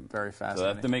very, very fascinating. So they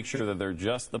have to make sure that they're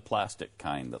just the plastic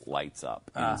kind that lights up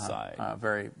inside.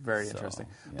 Very, very interesting.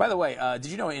 Yeah. By the way, did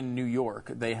you know in New York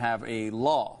they have a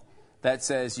law that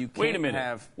says you can't Wait a minute.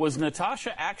 have... Was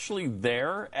Natasha actually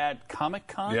there at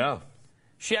Comic-Con? Yeah.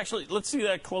 She actually... Let's see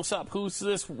that close up. Who's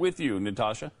this with you,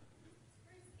 Natasha?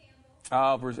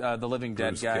 Oh, the Living Dead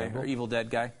Bruce guy, Campbell? or Evil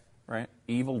Dead guy, right?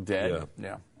 Evil Dead? Yeah.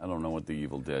 Yeah. I don't know what the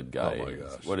Evil Dead guy Oh, my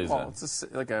is. gosh. What is Well, that? it's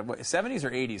like a 70s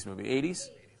or 80s movie? 80s?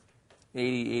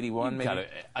 80, 81 maybe? God,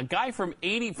 a guy from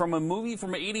a movie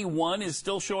from 81 is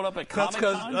still showing up at That's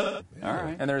Comic-Con? 'cause, All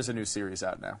right. And there's a new series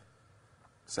out now.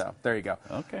 So, there you go.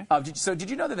 Okay. Did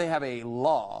you know that they have a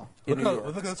law in New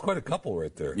York? Look, that's quite a couple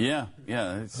right there. Yeah,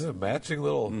 yeah. It's, Matching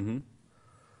little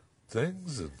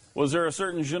things. And, was there a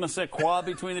certain je ne sais quoi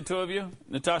between the two of you,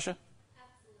 Natasha?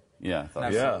 Yeah, I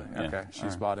thought so. Absolutely. Okay,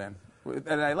 she's bought in.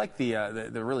 And I like the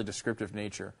really descriptive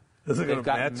nature. Is it They've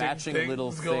got got matching things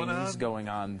little going things on? going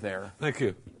on there. Thank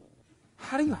you.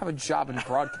 How do you have a job in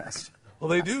broadcast? Well,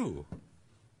 they do.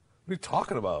 What are you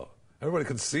talking about? Everybody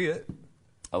can see it.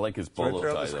 I like his right bolo there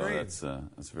on tie, the though. screen.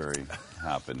 That's very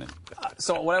happening.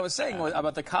 So what I was saying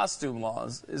about the costume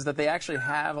laws is that they actually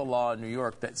have a law in New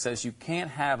York that says you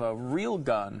can't have a real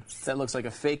gun that looks like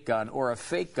a fake gun or a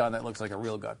fake gun that looks like a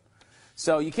real gun.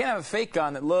 So you can't have a fake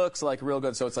gun that looks like a real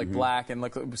gun, so it's like black and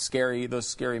like scary, those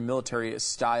scary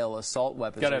military-style assault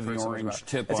weapons. Gotta have the orange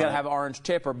tip It's on got to it. have an orange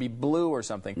tip or be blue or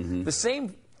something. The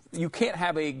same, you can't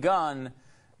have a gun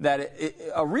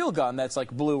a real gun that's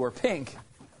like blue or pink,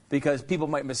 because people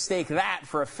might mistake that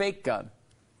for a fake gun.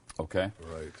 Okay.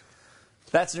 Right.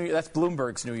 That's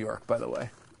Bloomberg's New York, by the way.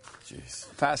 Jeez.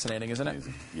 Fascinating, isn't it?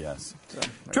 Amazing. Yes.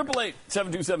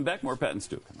 888-727-BECK. More Pat and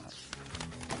Stu coming up.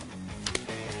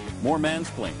 More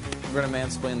mansplaining We're going to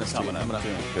mansplain this to you. coming up,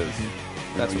 too, because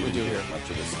That's what we do here. Much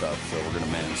of this stuff, so we're going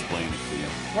to mansplain it to you.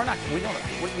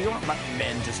 We don't want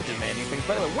men just demanding things.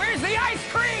 By the way, where's the ice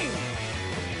cream?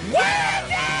 Where is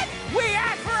it? We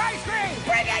asked for ice cream.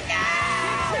 Bring it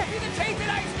now. Give me the tainted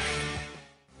ice cream.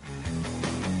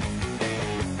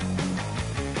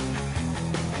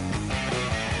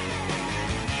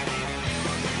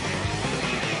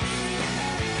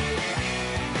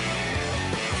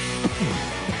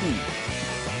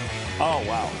 Oh,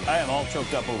 wow. I am all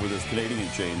choked up over this Canadian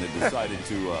chain that decided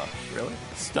to really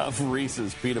stuff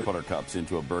Reese's peanut butter cups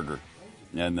into a burger.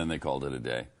 And then they called it a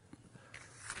day.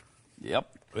 Yep.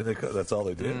 That's all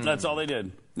they did? That's all they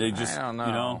did. They just, I don't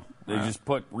know. They just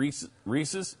put Reese's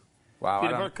peanut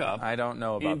butter cup I don't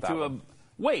know about into that one.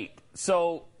 Wait,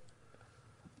 so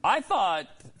I thought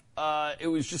it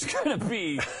was just going to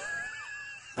be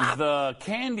the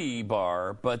candy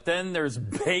bar, but then there's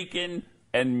bacon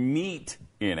and meat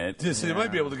in it. So you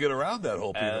might be able to get around that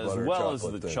whole peanut butter as well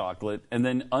chocolate as the thing. chocolate, and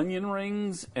then onion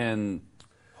rings, and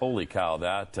holy cow,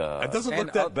 that it doesn't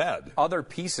look that bad. Other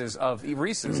pieces of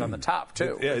Reese's on the top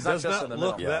too. Yeah, It's it does just not in the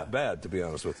look middle. that bad, to be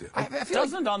honest with you. I feel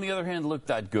doesn't, on the other hand, look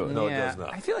that good. No, it does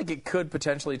not. I feel like it could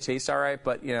potentially taste all right,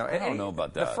 but I don't know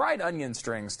about that. The fried onion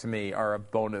strings to me are a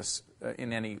bonus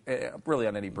in really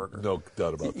on any burger. No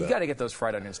doubt about that. You got to get those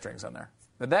fried onion strings on there.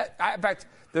 In fact,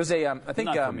 there's a I think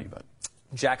Not for me, but.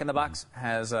 Jack in the Box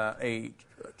has a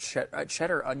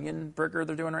cheddar onion burger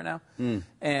they're doing right now,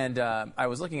 and I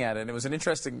was looking at it, and it was an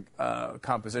interesting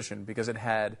composition because it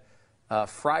had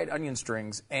fried onion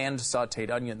strings and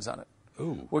sautéed onions on it.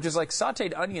 Ooh. Which is like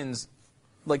sautéed onions,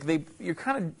 like you're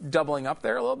kind of doubling up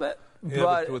there a little bit. Yeah,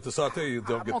 but with the sauté, you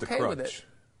don't I'm get the okay crunch. with it.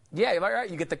 Yeah, right.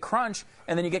 You get the crunch,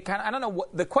 and then you get kind of. I don't know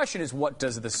what the question is. What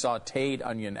does the sautéed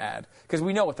onion add? Because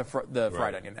we know what the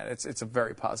fried onion adds. It's a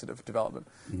very positive development.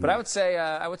 But I would say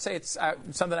it's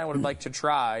something I would like to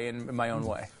try in my own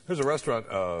way. There's a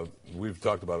restaurant we've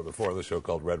talked about it before on the show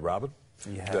called Red Robin.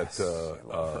 Yes, I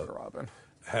love Red Robin.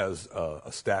 Has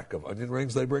a stack of onion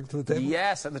rings they bring to the table.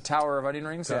 Yes, and the Tower of Onion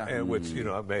Rings. Yeah, and which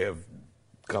I may have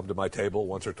come to my table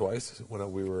once or twice when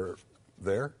we were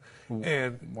there.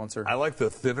 And I like the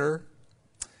thinner.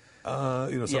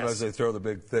 Sometimes they throw the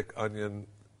big, thick onion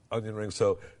rings,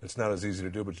 so it's not as easy to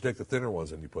do. But you take the thinner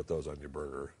ones and you put those on your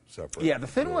burger separate. Yeah, the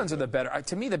thin ones are the better.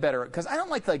 To me, the better because I don't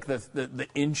like the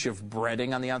inch of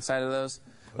breading on the outside of those.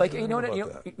 Like I don't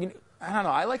know.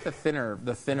 I like the thinner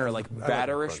like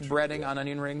batterish breading on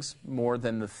onion rings more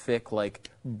than the thick like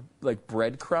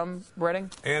breadcrumb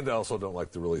breading. And I also don't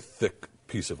like the really thick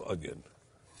piece of onion.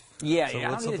 Yeah, so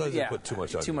yeah. Sometimes you put too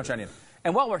much onion. Too much onion.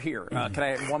 And while we're here, can I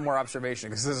have one more observation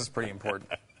because this is pretty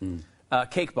important?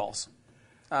 Cake balls.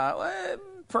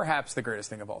 Perhaps the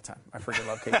greatest thing of all time. I freaking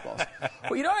love cake balls.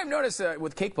 Well, you know what I've noticed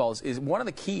with cake balls is one of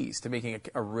the keys to making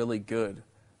a really good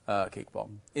cake ball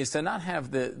is to not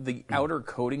have the outer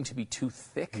coating to be too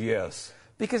thick. Yes.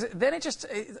 Because then it just,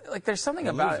 there's something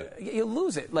about it. You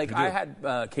lose it. Like, I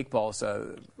had cake balls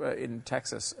in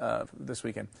Texas this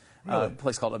weekend. Really? A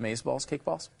place called Amazeballs Cake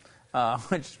Balls,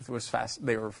 which was fast.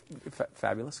 They were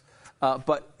fabulous.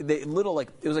 But it was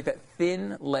like that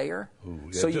thin layer. Ooh,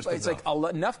 yeah, so it's like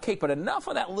enough cake, but enough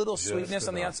of that little sweetness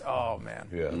on the outside. Oh, man.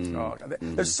 Yeah.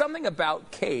 There's something about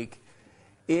cake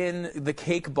in the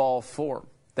cake ball form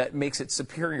that makes it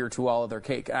superior to all other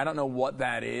cake. I don't know what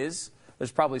that is.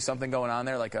 There's probably something going on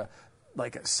there, like a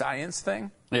science thing.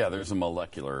 Yeah, there's a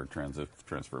molecular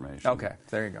transformation. Okay,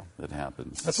 there you go. That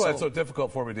happens. That's why it's so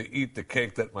difficult for me to eat the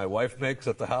cake that my wife makes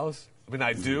at the house. I mean,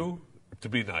 I do to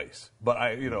be nice,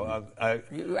 but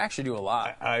you actually do a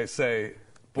lot. I say,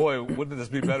 boy, wouldn't this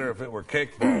be better if it were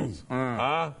cake balls?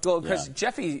 Huh? Well, because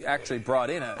Jeffy actually brought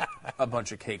in a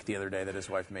bunch of cake the other day that his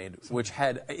wife made, which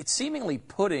had seemingly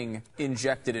pudding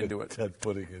injected into it. It had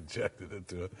pudding injected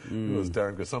into it. It was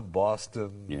darn good. Some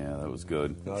Boston. Yeah, that was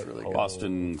good. Really good.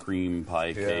 Boston cream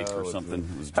pie cake or something.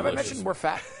 It was Have I delicious. mentioned we're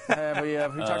fat? Have we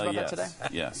talked about that today?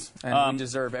 Yes. And we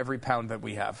deserve every pound that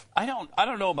we have. I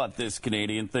don't know about this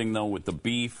Canadian thing though, with the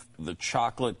beef, the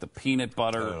chocolate, the peanut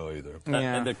butter. I don't know either.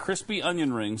 And the crispy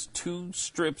onion rings, 2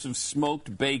 strips of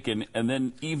smoked bacon, and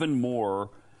then even more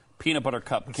peanut butter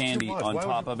cup candy on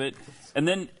top of it. And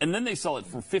then they sell it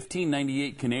for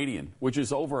 $15.98 Canadian, which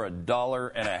is over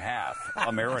 $1.50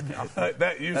 American.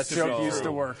 That used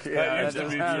to work. That Yeah, used to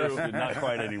be true. Not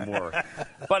quite anymore.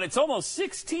 But it's almost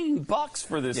 $16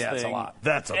 for this thing. That's a lot.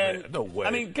 That's no way. I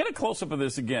mean, get a close up of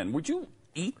this again. Would you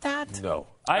eat that? No.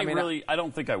 I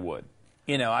don't think I would.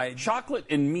 Chocolate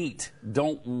and meat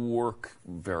don't work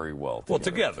very well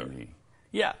together. To me.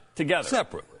 Yeah, together.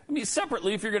 Separately. I mean,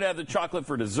 separately, if you're going to have the chocolate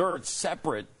for dessert,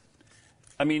 separate.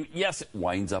 I mean, yes, it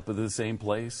winds up at the same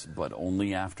place, but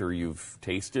only after you've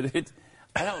tasted it.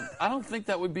 I don't think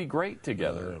that would be great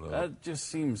together. That just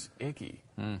seems icky.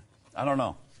 I don't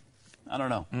know.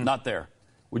 Not there.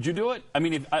 Would you do it? I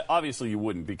mean, obviously you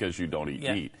wouldn't because you don't eat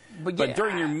meat. But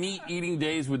during your meat-eating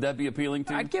days, would that be appealing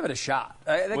to you? I'd give it a shot.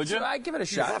 Would you? I'd give it a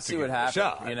shot. See what happens.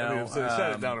 You know, if they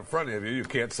set it down in front of you, you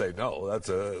can't say no. That's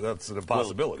an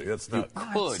impossibility. That's not.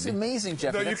 It's amazing,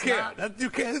 Jeff. No, you can't. You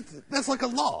can't. That's like a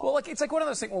law. Well, it's like one of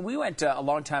those things. When we went a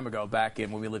long time ago,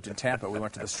 when we lived in Tampa, we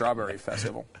went to the Strawberry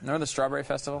Festival. Remember the Strawberry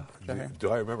Festival? Do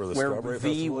I remember the Strawberry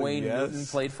Festival? Where Wayne Newton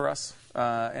played for us,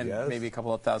 and maybe a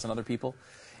couple of thousand other people.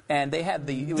 And they had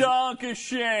the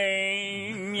Donkashane.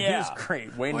 Yeah, it was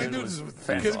great. Wayne Newton was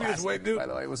fantastic. Wayne Newton. By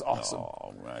the way, it was awesome.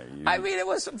 Oh, right. I mean, it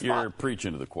was. You're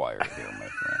preaching to the choir here, my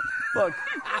friend. Look,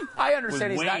 I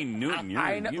understand With he's Wayne not.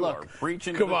 Newton, you are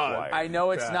preaching to the choir. I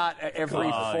know it's not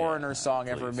every Foreigner song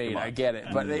ever made. I get it,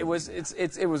 but it was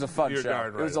a fun show. Right.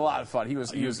 It was a lot of fun. He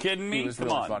was kidding me? He was Come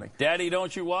really on. funny. Daddy,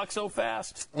 don't you walk so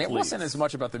fast? It wasn't as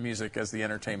much about the music as the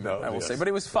entertainment, I will say, but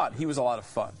it was fun. He was a lot of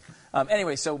fun.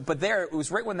 Anyway, but it was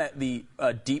right when the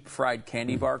deep fried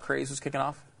candy bar craze was kicking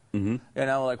off. Mm-hmm. You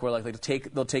know, like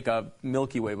they'll take a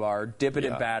Milky Way bar, dip it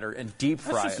in batter, and deep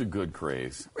fry That's just it. a good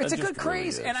craze. It's a good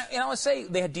craze, and I would say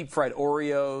they had deep fried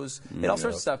Oreos and all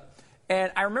sorts of stuff.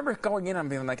 And I remember going in and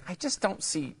being like, I just don't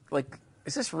see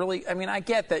is this really? I mean, I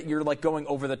get that you're going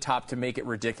over the top to make it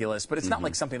ridiculous, but it's not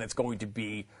like something that's going to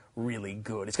be really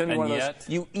good. It's going to be one of those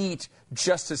you eat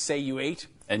just to say you ate.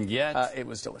 And yet, it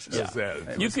was delicious.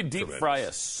 Yeah. You could deep fry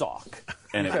a sock,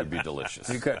 and it would be delicious.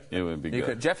 You could. It would be good. You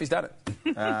could. Jeffy's done it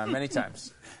many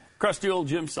times. Crusty old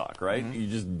gym sock, right? Mm-hmm. You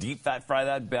just deep fat fry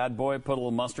that bad boy, put a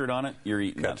little mustard on it, you're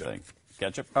eating that thing.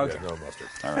 Ketchup? Okay. Yeah, no mustard.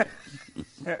 All right.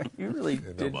 You really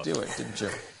did do it, didn't you?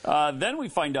 Then we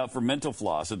find out from Mental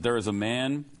Floss that there is a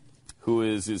man who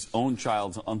is his own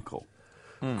child's uncle.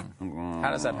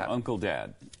 How does that happen? Uncle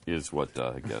Dad is what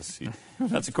I guess.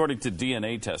 That's according to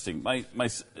DNA testing.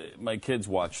 My kids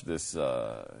watch this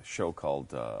show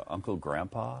called Uncle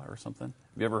Grandpa or something.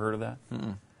 Have you ever heard of that?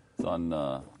 Mm-mm. It's on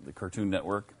the Cartoon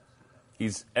Network.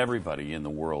 He's everybody in the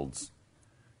world's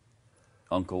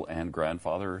uncle and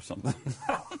grandfather or something.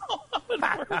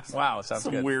 Wow, sounds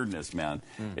Some good. weirdness, man.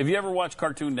 If you ever watch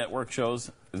Cartoon Network shows,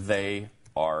 they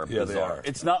are bizarre. They are.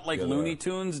 It's not like Looney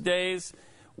Tunes days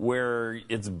where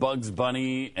it's Bugs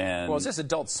Bunny and Well, is this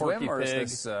Adult Swim Porky or is Pig.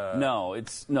 this No,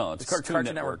 it's Cartoon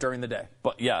Network during the day.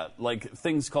 But yeah, like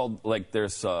things called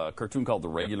there's a cartoon called The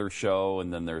Regular Show,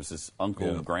 and then there's this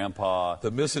Uncle Grandpa.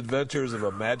 The misadventures of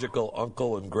a magical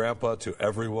uncle and grandpa to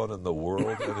everyone in the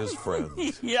world and his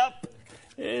friends. Yep.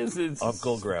 It's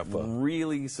Uncle Grandpa.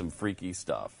 Really some freaky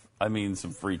stuff. I mean,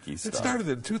 some freaky stuff. It started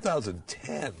in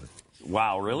 2010.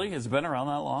 Wow, really? Has it been around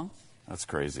that long? That's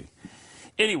crazy.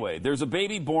 Anyway, there's a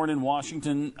baby born in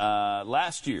Washington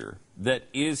last year that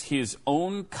is his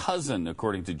own cousin,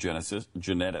 according to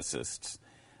geneticists.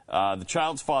 The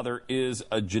child's father is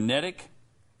a genetic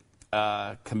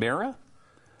chimera,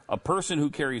 a person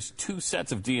who carries two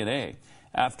sets of DNA.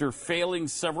 After failing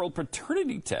several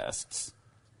paternity tests,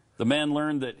 the man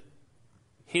learned that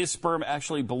his sperm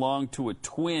actually belonged to a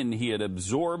twin he had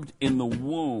absorbed in the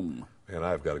womb. And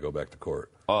I've got to go back to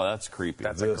court. Oh, that's creepy.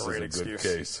 That's this a great is a good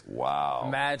excuse. case. Wow.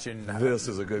 Imagine. This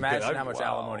is a good case. Imagine how much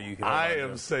alimony you could. I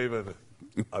am saving.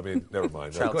 I mean, never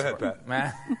mind. No, go ahead, Pat.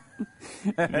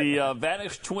 The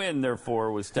vanished twin,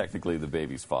 therefore, was technically the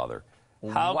baby's father.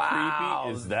 How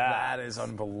creepy is that? That is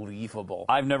unbelievable.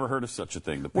 I've never heard of such a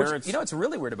thing. The parents. You know what's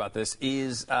really weird about this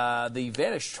is the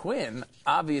vanished twin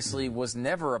obviously was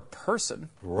never a person,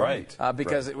 right?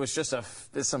 Because it was just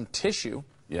some tissue.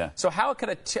 Yeah. So how could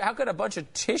a bunch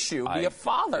of tissue be a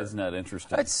father? Isn't that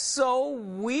interesting? It's so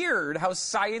weird how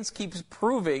science keeps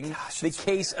proving the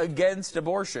case against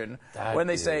abortion when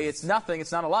they say it's nothing,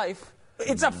 it's not a life.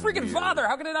 It's a freaking father.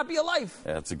 How can it not be a life?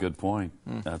 That's a good point.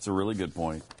 That's a really good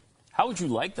point. How would you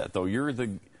like that though? You're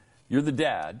the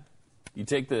dad. You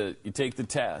take the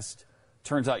test.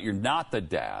 Turns out you're not the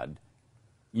dad.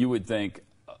 You would think,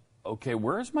 okay,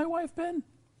 where's my wife been?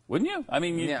 Wouldn't you? I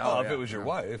mean, if it was your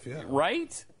wife, yeah.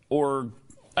 Right? Or,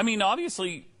 I mean,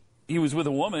 obviously, he was with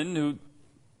a woman who,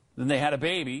 then they had a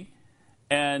baby,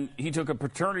 and he took a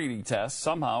paternity test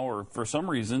somehow or for some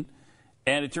reason,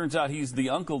 and it turns out he's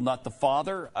the uncle, not the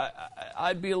father.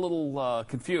 I'd be a little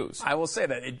confused. I will say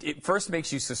that it first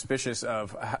makes you suspicious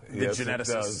of the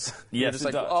geneticists. Yes, it's it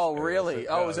like, does. oh, really?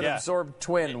 Oh, it was an absorbed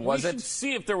twin, was we it? should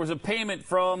see if there was a payment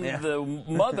from the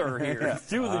mother here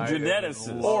to the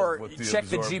geneticists. Or check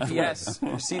the GPS.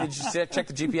 Check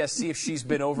the GPS, see if she's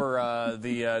been over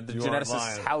the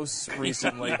geneticist's house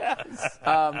recently.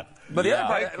 But the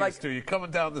other part, you coming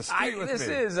down the street with this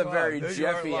me. is a very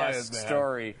Jeffy-esque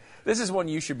story. This is one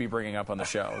you should be bringing up on the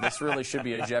show. This really should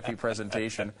be a Jeffy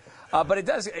presentation. But it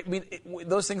does. I mean,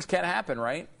 those things can happen,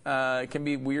 right? It can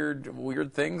be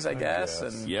weird things, I guess.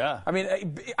 And yeah. I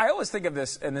mean, I always think of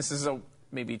this, and this is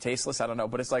maybe tasteless. I don't know,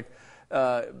 but it's like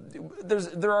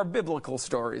there are biblical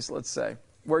stories, let's say,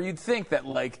 where you'd think that,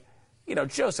 like, you know,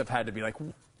 Joseph had to be like,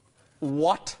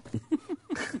 what?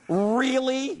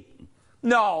 Really?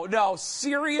 No,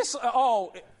 serious? It's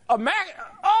a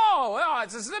miracle.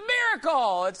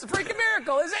 It's a freaking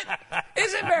miracle. Is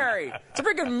it, Barry? It's a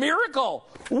freaking miracle.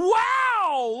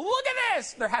 Wow, look at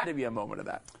this. There had to be a moment of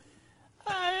that.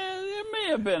 There may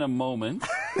have been a moment.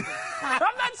 I'm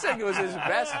not saying it was his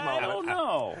best moment. I don't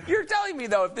know. You're telling me,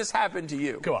 though, if this happened to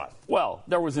you. Come on. Well,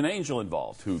 there was an angel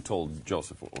involved who told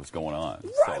Joseph what was going on.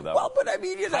 Right. So that But I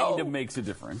mean, you know. kind of makes a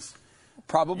difference.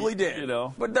 Probably did. You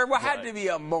know. But there had to be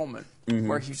a moment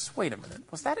where he just, wait a minute.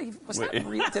 Was that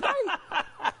real? Did I?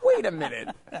 Wait a minute.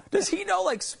 Does he know,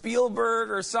 like,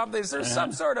 Spielberg or something? Is there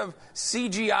some sort of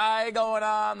CGI going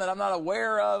on that I'm not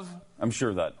aware of? I'm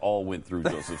sure that all went through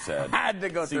Joseph's head. Had to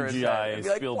go through his CGI, head.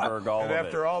 Like, Spielberg, all And of it.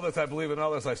 after all this, I believe in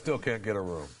all this, I still can't get a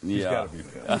room. He's Yeah. got to be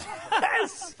pissed.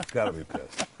 Yes. Got to be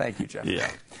pissed. Thank you, Jeff.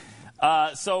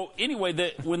 Yeah. So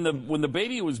anyway, when the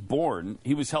baby was born,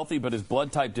 he was healthy, but his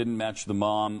blood type didn't match the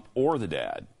mom or the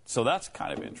dad. So that's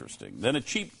kind of interesting. Then a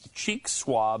cheek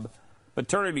swab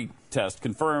paternity test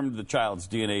confirmed the child's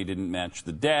DNA didn't match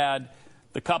the dad.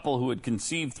 The couple, who had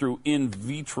conceived through in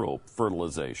vitro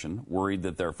fertilization, worried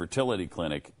that their fertility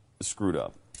clinic screwed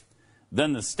up.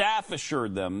 Then the staff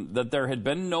assured them that there had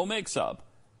been no mix-up.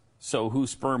 So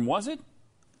whose sperm was it?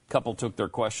 Couple took their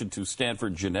question to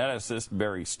Stanford geneticist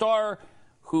Barry Starr,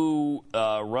 who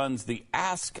runs the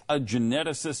Ask a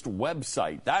Geneticist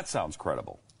website. That sounds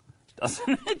credible,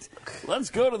 doesn't it? Let's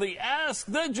go to the Ask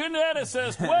the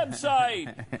Geneticist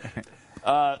website.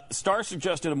 Starr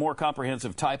suggested a more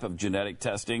comprehensive type of genetic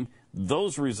testing.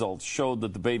 Those results showed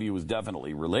that the baby was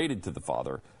definitely related to the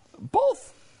father,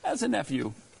 both as a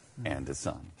nephew and a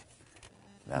son.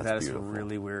 That is beautiful.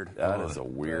 really weird. That is a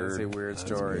weird. That is a weird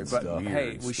story. good But stuff. hey,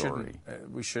 Weird we story.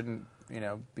 shouldn't,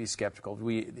 be skeptical.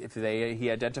 If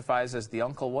he identifies as the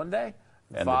uncle one day,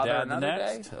 And father the dad another the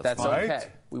next, day, that's that's fine. okay.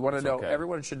 We want to know. okay.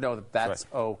 Everyone should know that's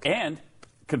okay. And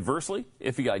conversely,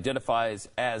 if he identifies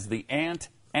as the aunt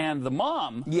and the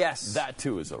mom, Yes. that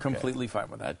too is okay. Completely fine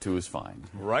with that. That too is fine.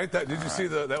 Right? Did you see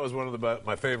that was one of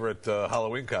my favorite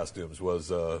Halloween costumes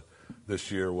was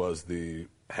this year was the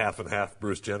half and half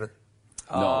Bruce Jenner.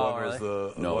 No, One was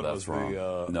the no, one that's was wrong.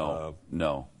 the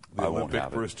No, the I won't Olympic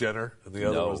have Bruce it. Jenner, and the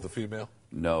other No. was the female.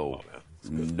 No,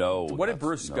 man, no. What did that's-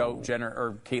 Bruce no. Jenner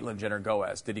or Caitlyn Jenner go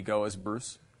as? Did he go as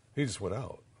Bruce? He just went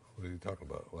out. What are you talking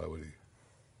about? Why would he?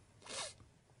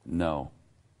 No,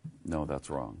 that's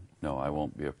wrong. No, I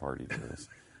won't be a party to this.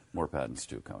 More Pat and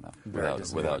Stu coming up without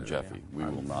disappointed in Jeffy. you. We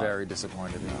will not. Very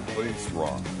disappointed in you. It's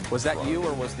wrong. Was that you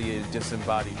or was the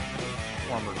disembodied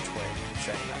former twin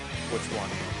saying that? Which one?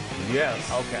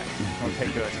 Yes.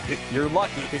 Okay, good. You're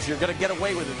lucky because you're going to get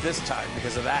away with it this time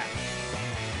because of that.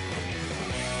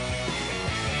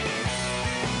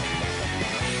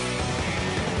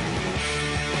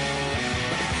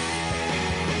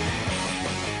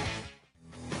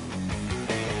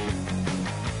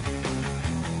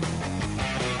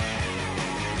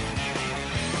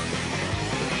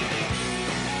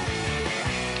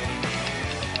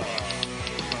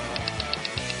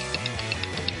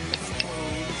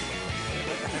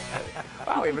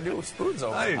 Wow, we have a new spoons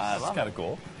over. Nice. That's kind of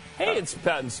cool. Hey, it's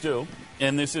Pat and Stu,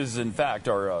 and this is, in fact,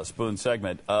 our spoon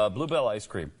segment. Bluebell ice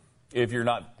cream. If you're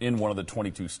not in one of the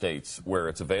 22 states where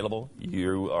it's available,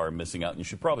 you are missing out, and you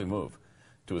should probably move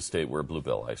to a state where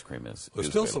Bluebell ice cream is. There's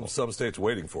is still available. some states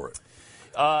waiting for it.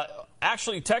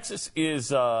 Actually, Texas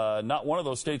is not one of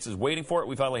those states is waiting for it.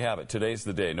 We finally have it. Today's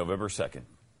the day, November 2nd,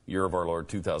 year of our Lord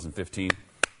 2015.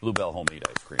 Bluebell homemade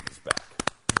ice cream is back.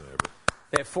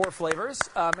 They have 4 flavors,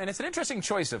 and it's an interesting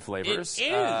choice of flavors.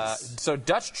 It is. So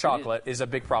Dutch chocolate is a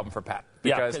big problem for Pat.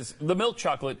 Because the milk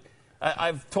chocolate,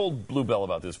 I've told Bluebell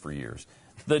about this for years.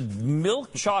 The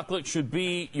milk chocolate should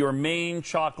be your main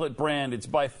chocolate brand. It's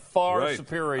by far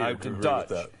superior I to agree Dutch.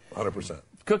 with that, 100%.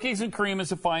 Cookies and cream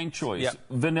is a fine choice. Yep.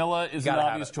 Vanilla is Gotta an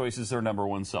have obvious it. choice. It's their number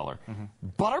one seller.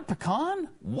 Butter pecan?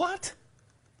 What?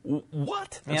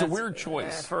 What? That's a weird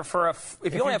choice.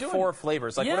 If you only have 4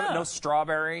 flavors, like Yeah. no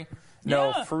strawberry, no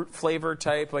Yeah. fruit flavor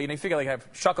type, you figure like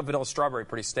have chocolate, vanilla, strawberry,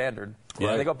 pretty standard.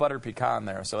 Yeah. They go butter pecan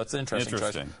there, so it's an interesting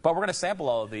choice. But we're going to sample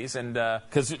all of these and.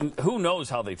 Because who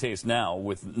knows how they taste now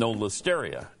with no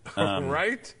listeria.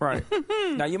 Right? Right.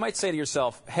 Now, you might say to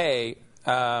yourself, hey,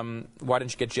 Why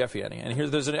didn't you get Jeffy any?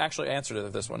 And there's an actual answer to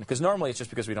this one, because normally it's just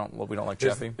because we don't like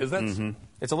Jeffy. Is that?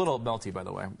 It's a little melty, by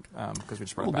the way, because we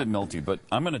just brought A it little back. bit melty, but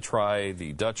I'm going to try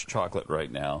the Dutch chocolate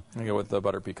right now. I'm going to go with the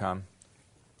butter pecan.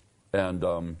 And,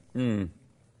 Oh,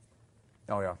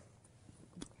 yeah.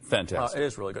 fantastic. It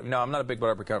is really good. No, I'm not a big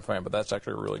butter pecan fan, but that's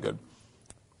actually really good.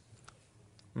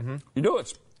 You know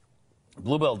what's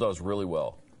Bluebell does really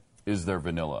well is their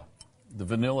vanilla. The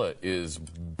vanilla is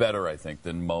better, I think,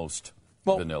 than most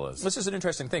vanillas. This is an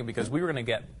interesting thing, because we were going to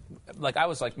get,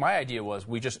 my idea was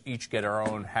we just each get our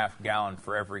own half gallon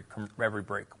for every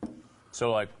break.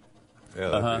 So,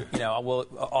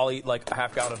 I'll eat like a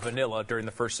half gallon of vanilla during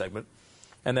the first segment,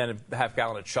 and then a half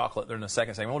gallon of chocolate during the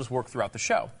second segment. We'll just work throughout the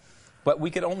show. But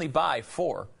we could only buy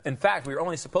 4. In fact, we were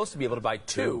only supposed to be able to buy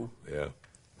 2. Yeah.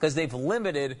 Because they've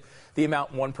limited the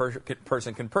amount one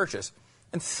person can purchase.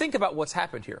 And think about what's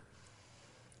happened here.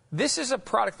 This is a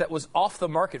product that was off the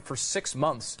market for 6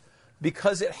 months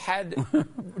because it had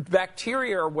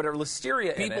bacteria or whatever,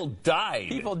 listeria in it. People died.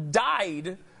 People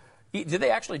died. Did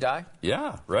they actually die?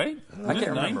 Yeah, right? I can't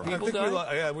remember. People I think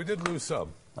died? we did lose some.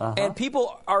 And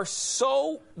people are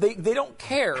they don't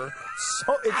care.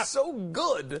 So it's so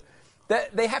good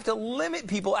that they have to limit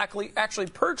people actually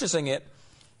purchasing it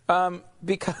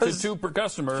because To 2 per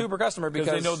customer. 2 per customer because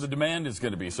they know the demand is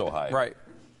going to be so high. Right.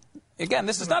 Again,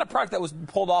 this is not a product that was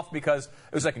pulled off because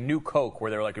it was like a new Coke where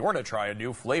they were like, we're going to try a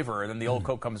new flavor, and then the old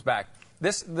Coke comes back.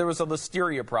 There was a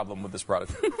listeria problem with this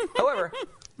product. However,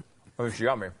 it was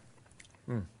yummy.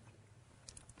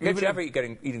 Get Jeffy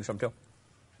eating some too.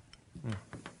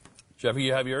 Jeffy,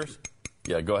 you have yours?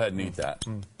 Yeah, go ahead and eat that.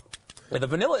 Yeah, the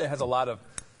vanilla has a lot of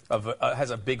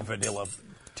has a big vanilla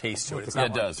taste to it. It's not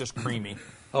it does. just creamy.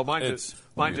 Oh, mine It's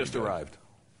just arrived.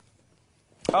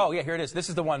 Oh, yeah, here it is. This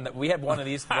is the one that we had one of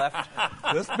these left.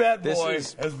 This bad This boy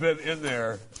is- has been in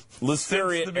there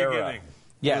Listeria since the era. beginning.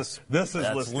 Yes. This is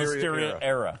That's Listeria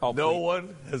era. Oh, No please.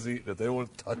 one has eaten it. They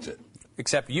won't touch it.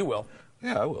 Except you will.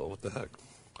 Yeah, I will. What the heck?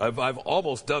 I've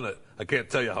almost done it. I can't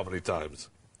tell you how many times.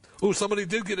 Ooh, somebody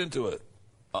did get into it.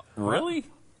 Really?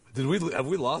 Have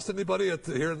we lost anybody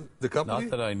here in the company?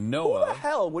 Not that I know Who the of.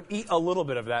 hell would eat a little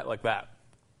bit of that like that?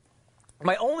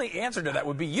 My only answer to that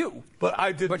would be you. But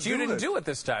I didn't. But you didn't do it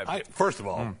this time. First of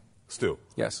all, Stu,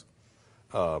 Yes.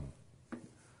 you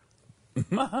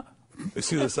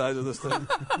see the size of this thing?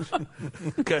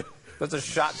 Okay. That's a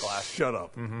shot glass. Shut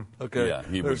up. Okay. Yeah,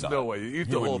 he would There's not. no way. You eat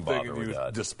He the whole wouldn't thing bother and with you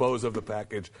that. dispose of the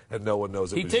package and no one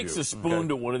knows it He was takes you. a spoon okay?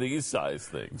 to one of these size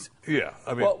things. Yeah.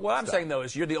 I mean, Well, what I'm stop. saying, though,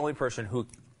 is you're the only person who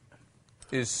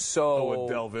is I so... would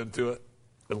delve into it.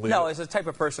 And leave No, it. it's the type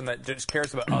of person that just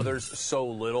cares about others so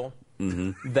little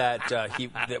that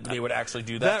that they would actually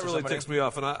do that That to really somebody. ticks me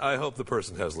off, and I hope the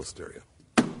person has listeria.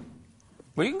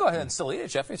 Well, you can go ahead and still eat it,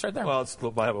 Jeffy. It's right there. Well,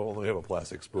 I only have a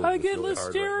plastic spoon. I It's get really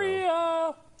hard right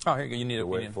listeria Oh, here you go. You need now. it.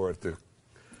 Wait for it to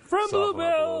from soften up a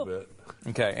little Bluebell. bit.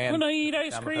 Okay, and When I eat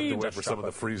ice Have to cream. wait for some of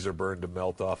the freezer burn to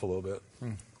melt off a little bit.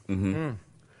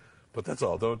 But that's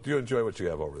all. Don't you enjoy what you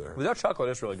have over there? without chocolate,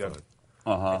 it's really good.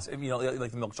 It's,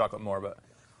 like the milk chocolate more, but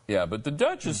Yeah, but the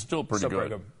Dutch is still pretty still good.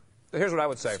 pretty good. Here's what I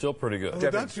would say. Still pretty good.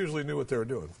 The Dutch usually knew what they were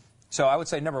doing. So I would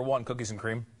say number 1, cookies and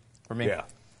cream for me. Yeah.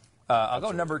 I'll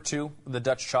go number 2, the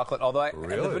Dutch chocolate. Although the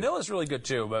Really? vanilla is really good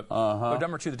too, but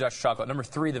number 2, the Dutch chocolate. Number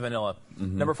 3, the vanilla.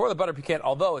 Number 4, the butter pecan.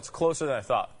 Although it's closer than I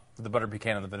thought, the butter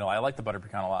pecan and the vanilla. I like the butter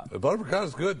pecan a lot. The butter pecan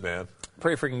is good, man.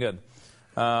 Pretty freaking good.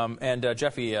 And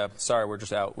Jeffy, sorry, we're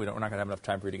just out. We're not going to have enough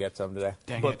time for you to get some today.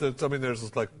 But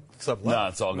there's like something No,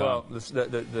 left. it's all Well, gone.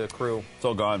 the crew. It's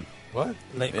all gone. What?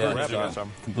 Late Yeah, crew it's has got gone.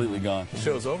 some. Completely gone. The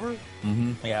show's over?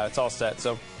 Yeah, it's all set.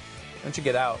 So, why don't you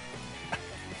get out?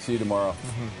 See you tomorrow.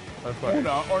 Or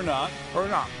not. Or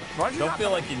not. Why don't you Don't not feel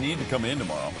come like you need to come in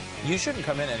tomorrow. in? You shouldn't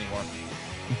come in anymore.